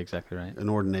 Yeah, exactly right. An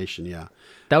ordination, yeah.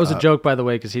 That was a joke, by the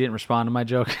way, because he didn't respond to my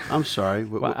joke. I'm sorry.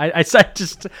 Well, I said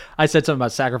something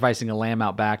about sacrificing a lamb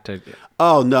out back to.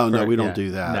 Oh no, we don't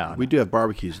do that. No. We do have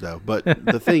barbecues though. But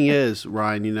the thing is,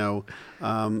 Ryan,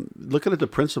 looking at the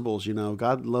principles,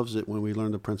 God loves it when we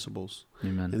learn the principles.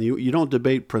 Amen. And you don't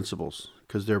debate principles,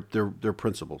 because they're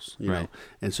principles, you know.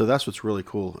 And so that's what's really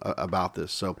cool about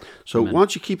this. So Amen. Why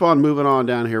don't you keep on moving on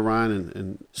down here, Ryan?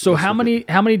 And so how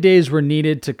many days were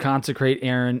needed to consecrate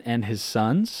Aaron and his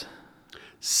sons?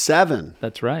 7.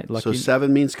 That's right. Lucky. So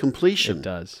 7 means completion. It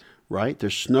does. Right?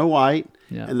 There's Snow White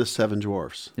Yeah. and the 7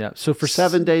 dwarfs. Yeah. So for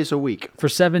 7 days a week. For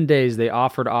 7 days, they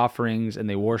offered offerings and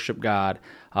they worshiped God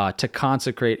to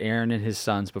consecrate Aaron and his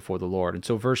sons before the Lord. And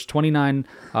so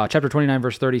chapter 29,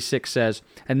 verse 36 says,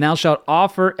 "And thou shalt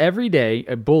offer every day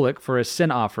a bullock for a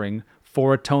sin offering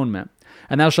for atonement.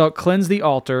 And thou shalt cleanse the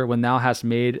altar when thou hast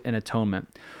made an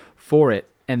atonement for it,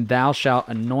 and thou shalt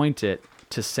anoint it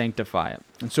to sanctify it."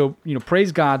 And so,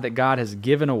 praise God that God has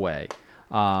given away,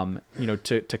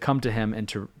 to come to him and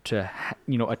to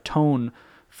atone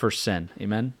for sin.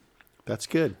 Amen. That's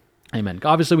good. Amen.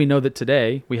 Obviously, we know that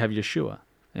today we have Yeshua.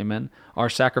 Amen. Our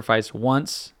sacrifice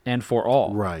once and for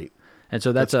all. Right. And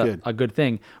so that's good. a good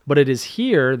thing. But it is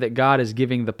here that God is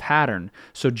giving the pattern.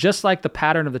 So just like the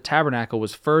pattern of the tabernacle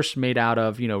was first made out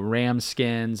of, ram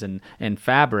skins and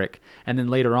fabric, and then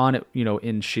later on,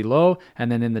 in Shiloh, and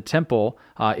then in the temple,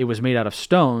 it was made out of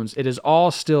stones. It is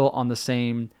all still on the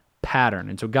same pattern.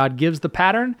 And so God gives the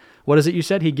pattern. What is it you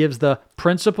said? He gives the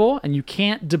principle, and you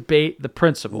can't debate the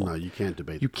principle. No, you can't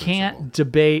debate the principle. Can't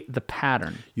debate the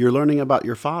pattern. You're learning about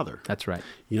your father. That's right.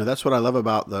 That's what I love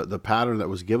about the pattern that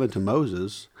was given to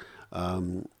Moses.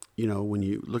 When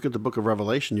you look at the book of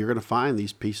Revelation, you're going to find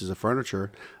these pieces of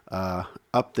furniture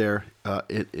up there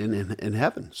in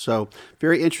heaven. So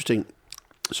very interesting.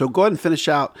 So go ahead and finish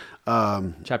out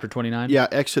chapter 29. Yeah,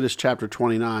 Exodus chapter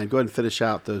 29. Go ahead and finish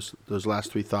out those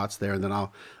last 3 thoughts there, and then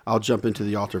I'll jump into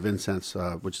the altar of incense,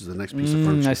 which is the next piece of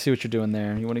furniture. I see what you're doing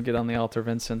there. You want to get on the altar of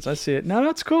incense. I see it. No,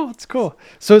 that's cool. It's cool.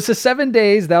 So it says 7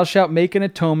 days thou shalt make an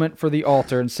atonement for the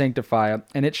altar and sanctify it,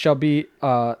 and it shall be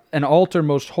an altar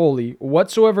most holy.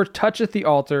 Whatsoever toucheth the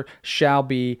altar shall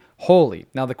be holy.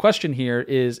 Now the question here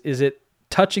is it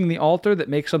touching the altar that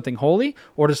makes something holy,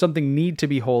 or does something need to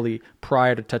be holy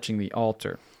prior to touching the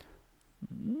altar?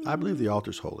 I believe the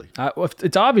altar's holy.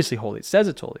 It's obviously holy. It says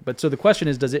it's holy. But so the question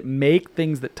is, does it make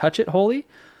things that touch it holy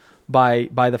by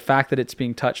the fact that it's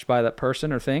being touched by that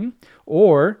person or thing?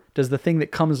 Or does the thing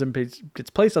that comes and gets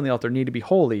placed on the altar need to be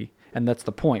holy? And that's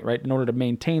the point, right? In order to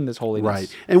maintain this holiness.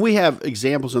 Right. And we have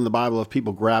examples in the Bible of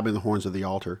people grabbing the horns of the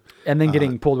altar. And then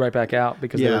getting pulled right back out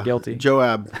because they were guilty.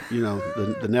 Joab,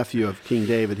 the nephew of King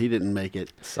David, he didn't make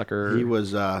it. Sucker. He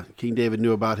was, King David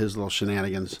knew about his little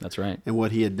shenanigans. That's right. And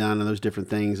what he had done and those different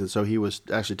things. And so he was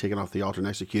actually taken off the altar and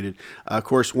executed. Of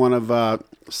course, one of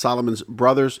Solomon's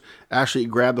brothers actually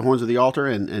grabbed the horns of the altar,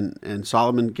 and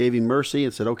Solomon gave him mercy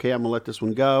and said, okay, I'm going to let this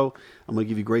one go. I'm going to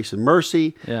give you grace and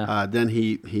mercy. Yeah. Then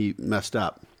he messed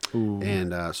up. Ooh.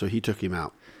 And so he took him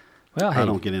out. Well, I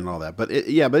don't get into all that. But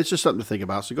it's just something to think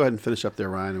about. So go ahead and finish up there,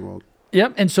 Ryan, and we'll...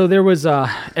 Yep, and so there was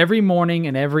every morning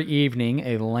and every evening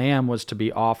a lamb was to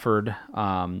be offered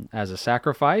as a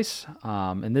sacrifice,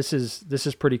 and this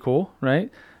is pretty cool,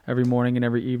 right? Every morning and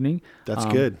every evening. That's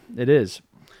good. It is.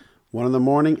 1 in the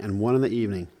morning and 1 in the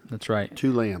evening. That's right.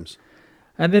 2 lambs.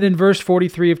 And then in verse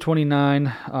 43 of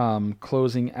 29,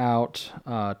 closing out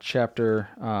chapter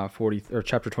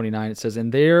 29, it says,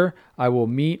 "And there I will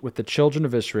meet with the children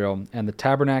of Israel, and the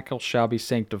tabernacle shall be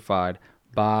sanctified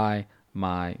by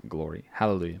my glory.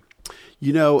 Hallelujah.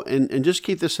 You know, and just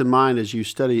keep this in mind as you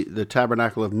study the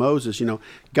tabernacle of Moses. You know,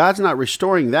 God's not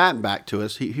restoring that back to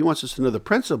us. He wants us to know the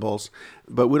principles,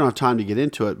 but we don't have time to get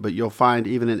into it. But you'll find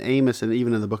even in Amos and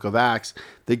even in the book of Acts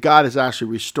that God is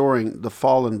actually restoring the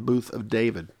fallen booth of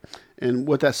David. And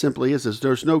what that simply is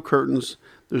there's no curtains,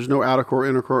 there's no outer court,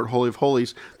 inner court, holy of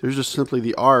holies. There's just simply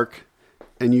the ark,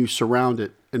 and you surround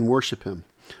it and worship him.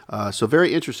 So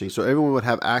very interesting. So everyone would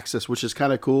have access, which is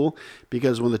kind of cool,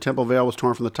 because when the temple veil was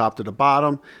torn from the top to the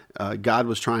bottom, God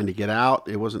was trying to get out.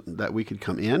 It wasn't that we could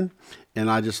come in. And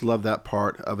I just love that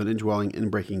part of an indwelling,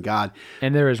 inbreaking God.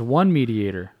 And there is one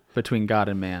mediator between God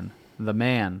and man, the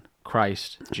man,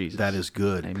 Christ Jesus. That is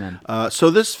good. Amen. So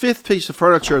this fifth piece of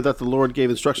furniture that the Lord gave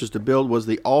instructions to build was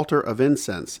the altar of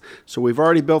incense. So we've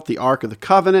already built the Ark of the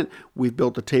Covenant. We've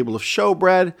built the table of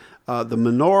showbread, the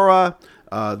menorah,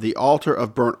 the altar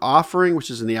of burnt offering, which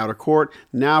is in the outer court.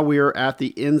 Now we are at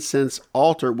the incense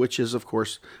altar, which is, of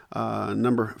course,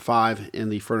 number 5 in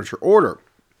the furniture order.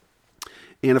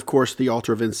 And, of course, the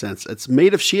altar of incense. It's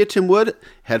made of shiattim wood,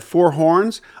 had 4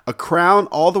 horns, a crown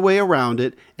all the way around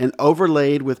it, and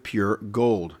overlaid with pure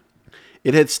gold.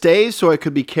 It had staves so it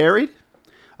could be carried,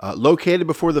 located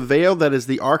before the veil that is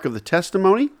the Ark of the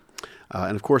Testimony.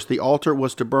 And, of course, the altar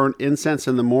was to burn incense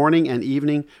in the morning and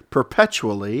evening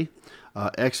perpetually.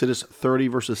 Exodus 30,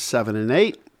 verses 7 and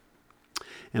 8.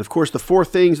 And, of course, the 4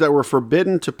 things that were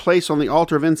forbidden to place on the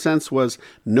altar of incense was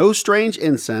no strange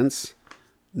incense,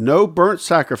 no burnt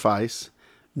sacrifice,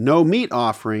 no meat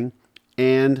offering,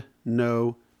 and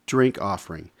no drink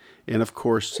offering. And, of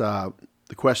course, the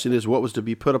question is, what was to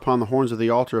be put upon the horns of the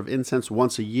altar of incense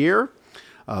once a year?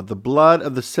 The blood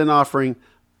of the sin offering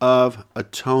of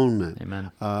atonement.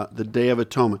 Amen. The Day of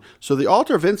Atonement. So the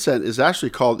altar of incense is actually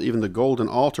called even the golden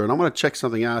altar. And I want to check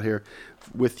something out here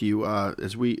with you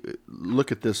as we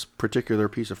look at this particular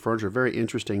piece of furniture. Very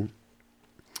interesting.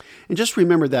 And just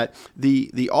remember that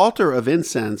the altar of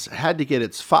incense had to get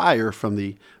its fire from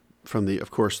the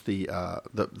of course the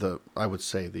I would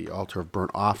say the altar of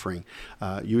burnt offering.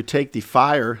 You would take the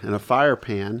fire in a fire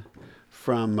pan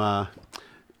from.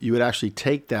 You would actually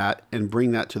take that and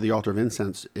bring that to the altar of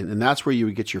incense, and that's where you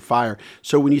would get your fire.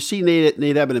 So when you see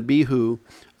Nadab and Abihu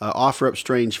offer up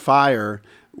strange fire,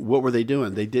 what were they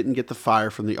doing? They didn't get the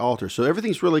fire from the altar. So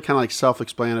everything's really kind of like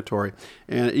self-explanatory,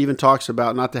 and it even talks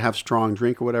about not to have strong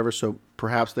drink or whatever, so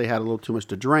perhaps they had a little too much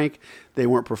to drink. They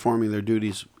weren't performing their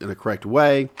duties in a correct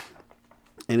way,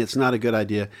 and it's not a good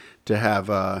idea to have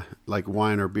like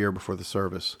wine or beer before the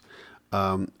service.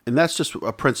 And that's just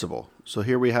a principle. So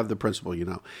here we have the principle, you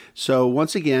know. So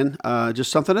once again,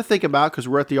 just something to think about because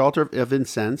we're at the altar of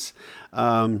incense.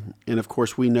 And of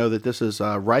course, we know that this is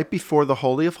right before the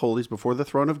Holy of Holies, before the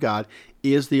throne of God,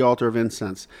 is the altar of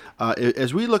incense.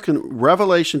 As we look in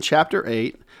Revelation chapter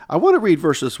 8, I want to read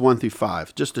verses 1 through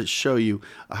 5 just to show you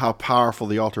how powerful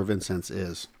the altar of incense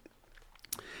is.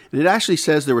 And it actually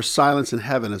says there was silence in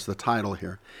heaven as the title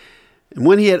here. And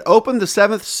when he had opened the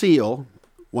 7th seal,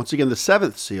 once again, the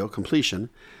 7th seal, completion,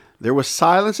 there was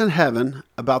silence in heaven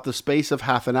about the space of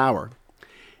half an hour.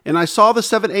 And I saw the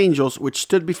 7 angels which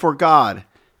stood before God,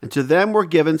 and to them were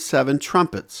given 7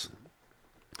 trumpets.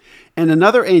 And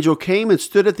another angel came and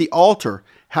stood at the altar,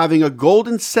 having a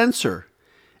golden censer,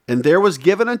 and there was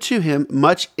given unto him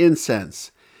much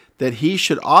incense, that he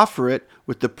should offer it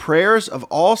with the prayers of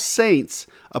all saints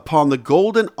upon the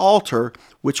golden altar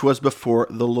which was before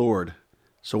the Lord.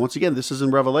 So once again, this is in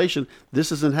Revelation.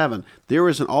 This is in heaven. There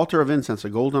is an altar of incense, a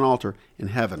golden altar in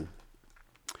heaven.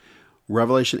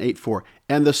 Revelation 8:4.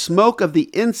 And the smoke of the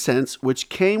incense which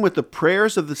came with the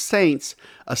prayers of the saints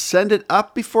ascended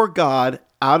up before God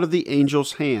out of the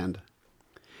angel's hand.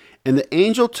 And the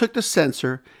angel took the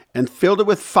censer and filled it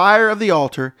with fire of the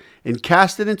altar and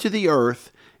cast it into the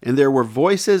earth. And there were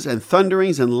voices and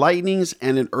thunderings and lightnings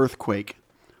and an earthquake.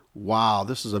 Wow,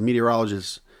 this is a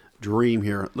meteorologist's dream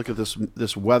here. Look at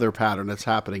this weather pattern that's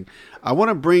happening. I want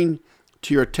to bring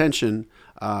to your attention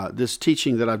this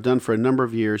teaching that I've done for a number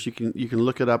of years. You can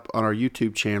look it up on our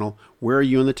YouTube channel. Where Are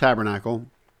You in the Tabernacle?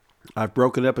 I've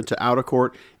broken it up into outer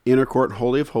court, inner court,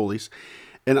 holy of holies.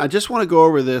 And I just want to go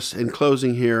over this in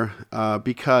closing here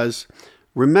because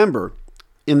remember,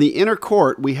 in the inner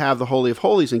court, we have the Holy of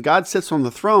Holies, and God sits on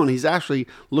the throne. He's actually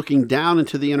looking down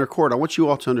into the inner court. I want you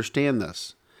all to understand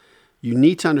this. You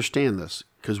need to understand this.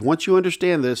 Because once you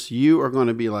understand this, you are going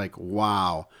to be like,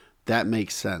 wow, that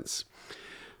makes sense.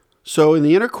 So in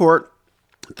the inner court,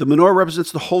 the menorah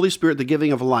represents the Holy Spirit, the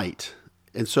giving of light.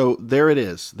 And so there it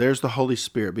is. There's the Holy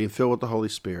Spirit, being filled with the Holy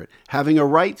Spirit, having a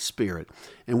right spirit.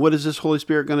 And what is this Holy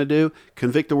Spirit going to do?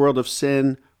 Convict the world of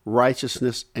sin,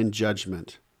 righteousness, and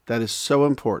judgment. That is so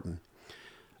important.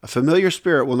 A familiar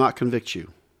spirit will not convict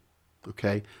you,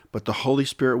 okay? But the Holy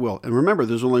Spirit will. And remember,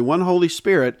 there's only one Holy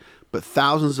Spirit, but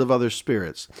thousands of other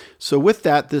spirits. So with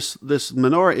that, this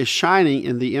menorah is shining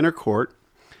in the inner court.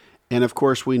 And of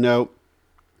course, we know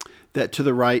that to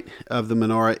the right of the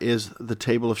menorah is the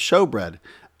table of showbread.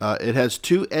 It has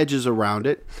two edges around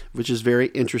it, which is very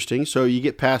interesting. So you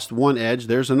get past one edge,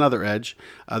 there's another edge.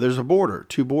 There's a border,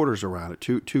 two borders around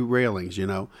it, two railings,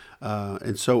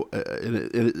 and so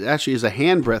it actually is a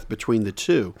handbreadth between the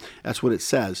two. That's what it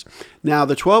says. Now,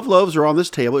 the 12 loaves are on this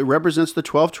table. It represents the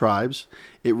 12 tribes.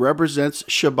 It represents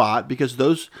Shabbat because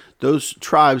those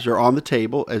tribes are on the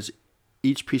table as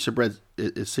each piece of bread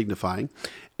is signifying.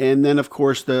 And then, of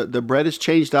course, the bread is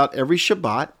changed out every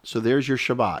Shabbat. So there's your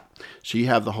Shabbat. So you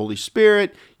have the Holy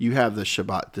Spirit. You have the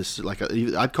Shabbat. This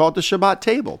is I'd call it the Shabbat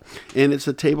table. And it's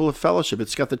a table of fellowship.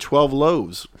 It's got the 12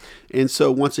 loaves. And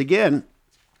so once again,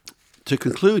 to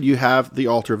conclude, you have the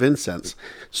altar of incense.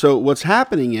 So what's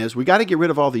happening is we got to get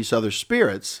rid of all these other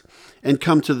spirits and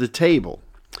come to the table.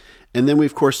 And then we,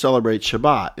 of course, celebrate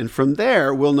Shabbat. And from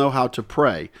there, we'll know how to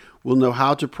pray. We'll know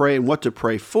how to pray and what to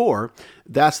pray for.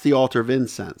 That's the altar of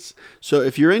incense. So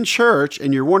if you're in church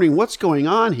and you're wondering what's going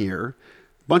on here,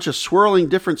 a bunch of swirling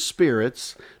different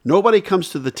spirits, nobody comes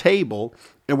to the table,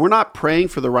 and we're not praying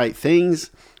for the right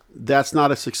things, that's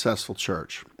not a successful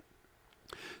church.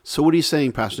 So what are you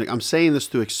saying, Pastor Nick? I'm saying this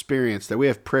through experience, that we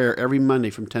have prayer every Monday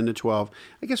from 10 to 12.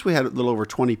 I guess we had a little over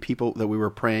 20 people that we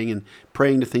were praying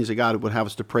to things that God would have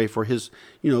us to pray for. His,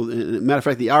 matter of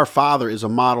fact, the Our Father is a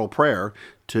model prayer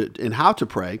in how to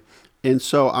pray. And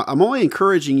so I'm only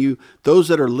encouraging you, those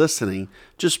that are listening,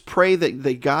 just pray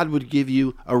that God would give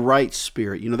you a right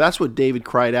spirit. That's what David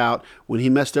cried out when he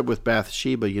messed up with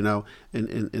Bathsheba,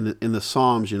 in the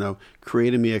Psalms,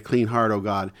 create in me a clean heart, O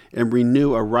God, and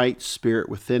renew a right spirit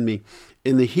within me.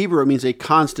 In the Hebrew, it means a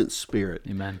constant spirit.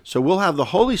 Amen. So we'll have the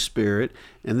Holy Spirit,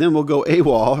 and then we'll go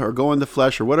AWOL or go in the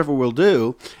flesh or whatever we'll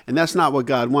do, and that's not what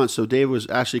God wants. So David was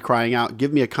actually crying out,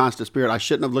 give me a constant spirit. I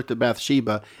shouldn't have looked at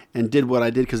Bathsheba and did what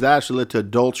I did, because that actually led to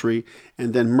adultery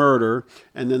and then murder,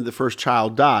 and then the first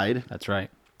child died. That's right.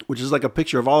 Which is like a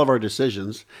picture of all of our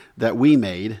decisions that we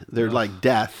made. They're like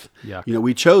death. Yeah.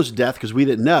 We chose death because we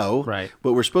didn't know. Right.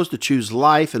 But we're supposed to choose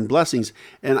life and blessings.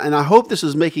 And I hope this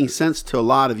is making sense to a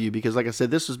lot of you, because like I said,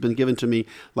 this has been given to me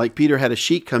like Peter had a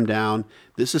sheet come down.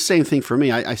 This is the same thing for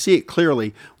me. I see it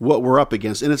clearly what we're up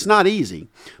against. And it's not easy.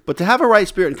 But to have a right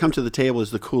spirit and come to the table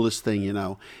is the coolest thing,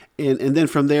 And then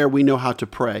from there, we know how to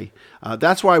pray.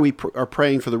 That's why we are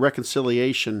praying for the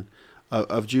reconciliation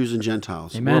of Jews and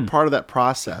Gentiles. Amen. We're part of that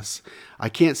process. I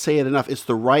can't say it enough. It's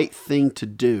the right thing to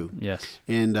do. Yes.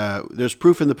 And there's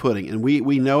proof in the pudding. And we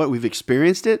know it. We've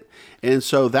experienced it. And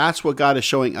so that's what God is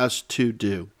showing us to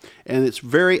do. And it's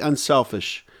very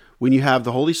unselfish when you have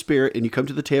the Holy Spirit and you come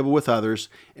to the table with others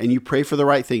and you pray for the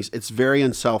right things. It's very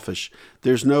unselfish.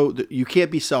 You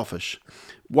can't be selfish.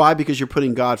 Why? Because you're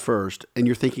putting God first and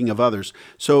you're thinking of others.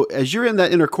 So as you're in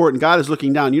that inner court and God is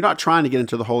looking down, you're not trying to get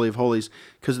into the Holy of Holies,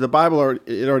 because the Bible,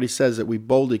 it already says that we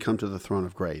boldly come to the throne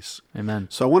of grace. Amen.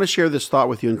 So I want to share this thought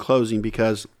with you in closing,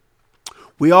 because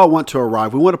we all want to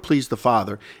arrive. We want to please the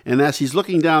Father. And as he's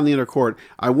looking down the inner court,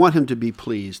 I want him to be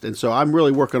pleased. And so I'm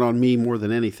really working on me more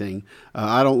than anything.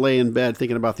 I don't lay in bed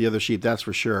thinking about the other sheep, that's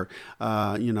for sure.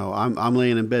 I'm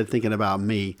laying in bed thinking about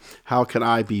me. How can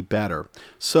I be better?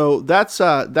 So that's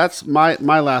my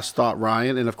last thought,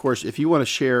 Ryan. And of course, if you want to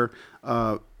share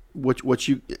what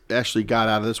you actually got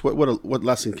out of this, what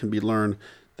lesson can be learned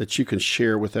that you can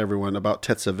share with everyone about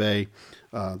Tetzaveh,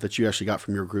 that you actually got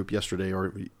from your group yesterday,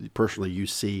 or personally you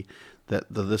see that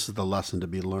this is the lesson to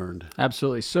be learned.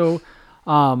 Absolutely. So,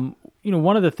 one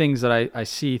of the things that I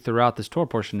see throughout this Torah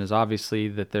portion is obviously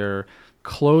that they're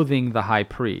clothing the high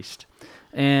priest.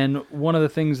 And one of the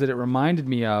things that it reminded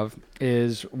me of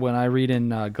is when I read in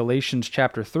Galatians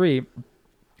chapter 3,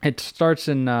 it starts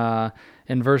in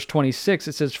verse 26,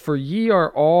 it says, "For ye are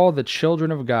all the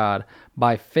children of God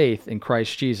by faith in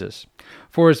Christ Jesus.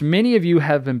 For as many of you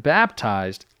have been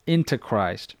baptized into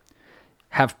Christ,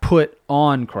 have put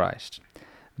on Christ.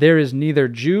 There is neither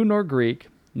Jew nor Greek,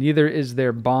 neither is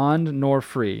there bond nor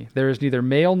free. There is neither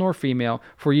male nor female,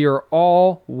 for ye are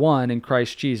all one in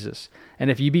Christ Jesus.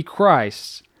 And if ye be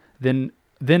Christ's, then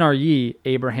are ye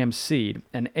Abraham's seed,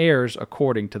 and heirs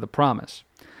according to the promise."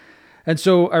 And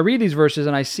so I read these verses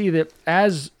and I see that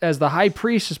as the high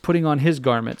priest is putting on his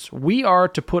garments, we are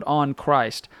to put on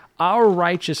Christ, our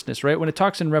righteousness, right? When it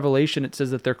talks in Revelation, it says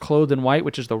that they're clothed in white,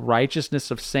 which is the righteousness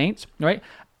of saints, right?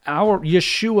 Our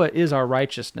Yeshua is our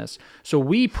righteousness. So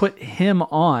we put him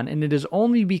on, and it is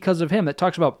only because of him that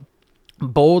talks about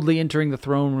boldly entering the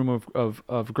throne room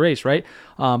of grace, right?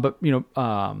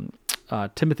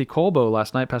 Timothy Colbo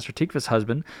last night, Pastor Tikva's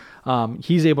husband.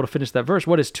 He's able to finish that verse.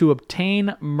 What is to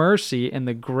obtain mercy and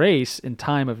the grace in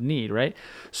time of need, right?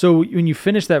 So when you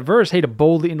finish that verse, hey, to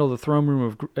boldly enter the throne room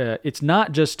of, it's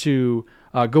not just to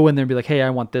go in there and be like, hey, I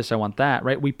want this, I want that,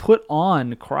 right? We put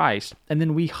on Christ, and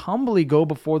then we humbly go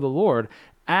before the Lord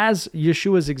as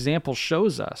Yeshua's example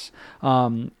shows us.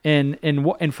 And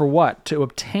for what? To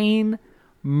obtain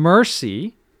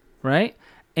mercy, right?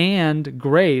 And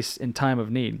grace in time of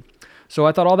need. So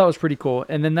I thought all that was pretty cool.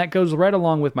 And then that goes right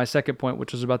along with my second point,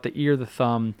 which is about the ear, the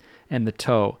thumb, and the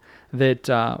toe. That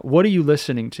what are you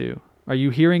listening to? Are you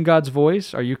hearing God's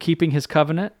voice? Are you keeping his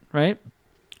covenant, right?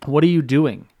 What are you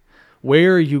doing?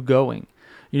 Where are you going?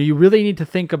 You really need to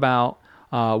think about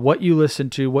what you listen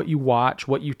to, what you watch,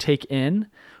 what you take in,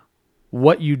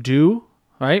 what you do,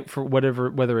 right? For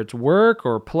whether it's work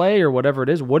or play or whatever it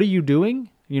is, what are you doing?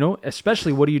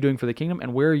 Especially what are you doing for the kingdom,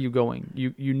 and where are you going?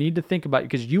 You need to think about it,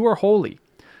 because you are holy,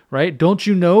 right? Don't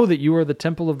you know that you are the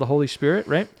temple of the Holy Spirit,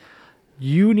 right?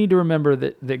 You need to remember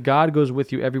that God goes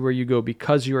with you everywhere you go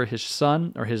because you are his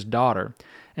son or his daughter.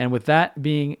 And with that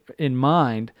being in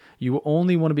mind, you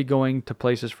only want to be going to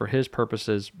places for his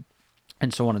purposes,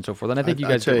 and so on and so forth. And I think you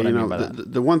guys get what I mean by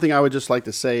that. The one thing I would just like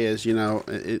to say is,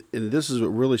 and this is what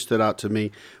really stood out to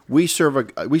me, we serve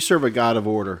a God of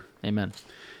order. Amen.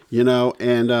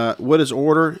 And what is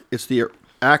order? It's the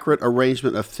accurate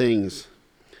arrangement of things.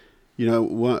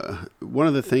 One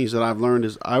of the things that I've learned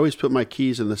is I always put my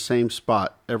keys in the same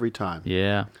spot every time.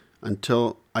 Yeah.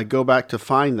 Until I go back to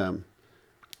find them,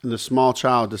 and the small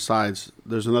child decides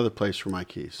there's another place for my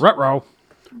keys. Ruh-roh.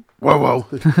 Whoa.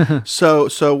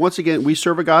 So once again, we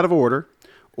serve a God of order.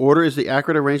 Order is the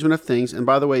accurate arrangement of things. And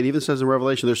by the way, it even says in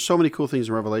Revelation, there's so many cool things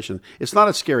in Revelation. It's not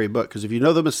a scary book, because if you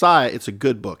know the Messiah, it's a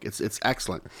good book. It's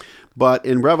excellent. But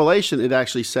in Revelation, it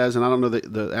actually says, and I don't know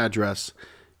the address,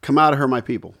 come out of her, my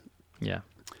people. Yeah.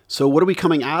 So what are we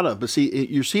coming out of? But see,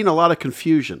 you're seeing a lot of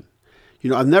confusion.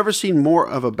 I've never seen more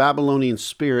of a Babylonian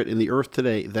spirit in the earth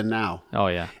today than now. Oh,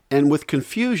 yeah. And with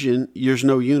confusion, there's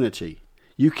no unity.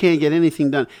 You can't get anything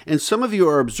done. And some of you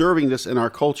are observing this in our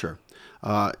culture.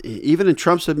 Even in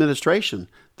Trump's administration,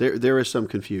 there is some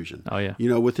confusion. Oh, yeah.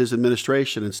 With his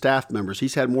administration and staff members.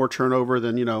 He's had more turnover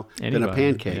than, than a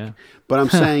pancake. Yeah. But I'm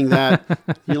saying that,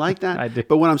 you like that? I do.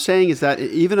 But what I'm saying is that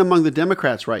even among the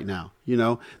Democrats right now,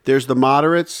 there's the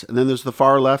moderates, and then there's the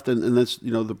far left, and there's,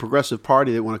 the progressive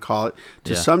party, they want to call it,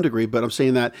 to some degree. But I'm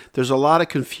saying that there's a lot of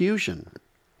confusion.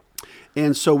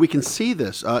 And so we can see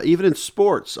this even in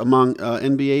sports among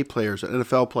NBA players,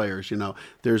 NFL players.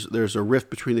 There's a rift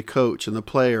between the coach and the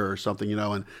player or something.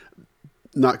 And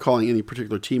not calling any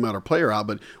particular team out or player out,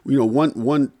 but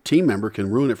one team member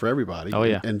can ruin it for everybody. Oh,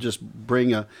 yeah. And just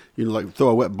bring throw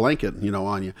a wet blanket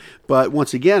on you. But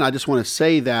once again, I just want to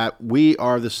say that we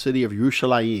are the city of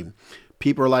Yerushalayim.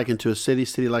 People are likened to a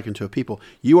city likened to a people.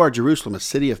 You are Jerusalem, a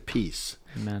city of peace.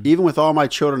 Amen. Even with all my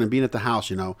children and being at the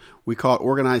house, we call it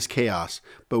organized chaos,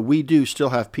 but we do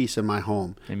still have peace in my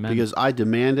home. Amen. Because I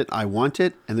demand it, I want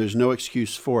it, and there's no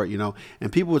excuse for it,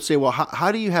 And people would say, well,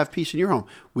 how do you have peace in your home?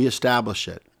 We establish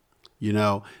it.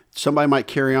 Somebody might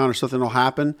carry on or something will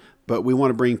happen, but we want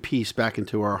to bring peace back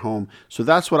into our home. So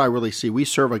that's what I really see. We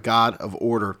serve a God of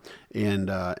order,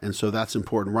 and so that's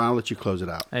important. Ron, I'll let you close it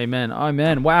out.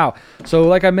 Amen. Wow. So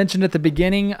like I mentioned at the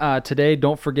beginning, today,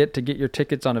 don't forget to get your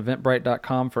tickets on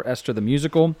eventbrite.com for Esther the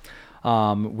Musical.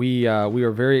 We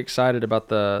are very excited about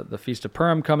the Feast of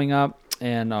Purim coming up,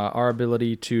 and our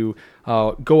ability to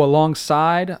go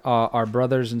alongside our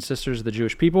brothers and sisters, the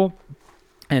Jewish people,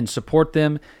 and support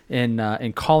them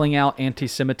in calling out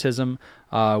anti-Semitism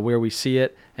where we see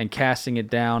it and casting it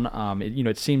down.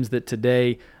 It seems that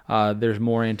today there's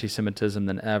more anti-Semitism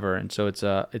than ever, and so it's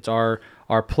our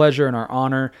pleasure and our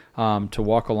honor to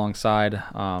walk alongside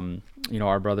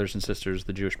our brothers and sisters,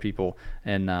 the Jewish people,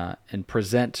 and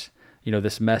present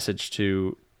this message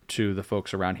to the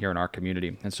folks around here in our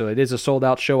community. And so it is a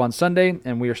sold-out show on Sunday,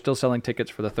 and we are still selling tickets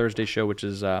for the Thursday show, which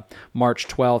is March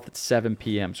 12th at 7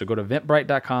 p.m. So go to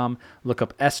eventbrite.com, look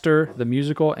up Esther the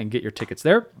Musical, and get your tickets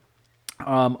there.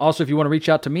 Also, if you want to reach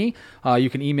out to me, you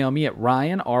can email me at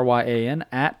Ryan, R-Y-A-N,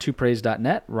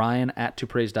 @twopraise.net,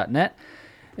 Ryan@twopraise.net.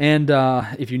 And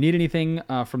if you need anything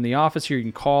from the office here, you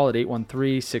can call at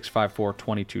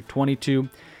 813-654-2222.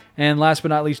 And last but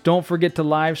not least, don't forget to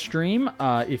live stream.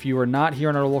 If you are not here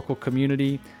in our local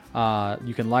community,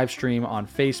 you can live stream on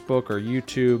Facebook or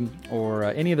YouTube or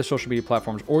any of the social media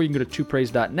platforms, or you can go to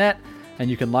twopraise.net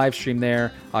and you can live stream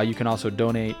there. You can also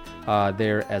donate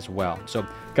there as well. So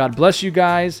God bless you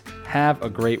guys. Have a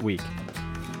great week.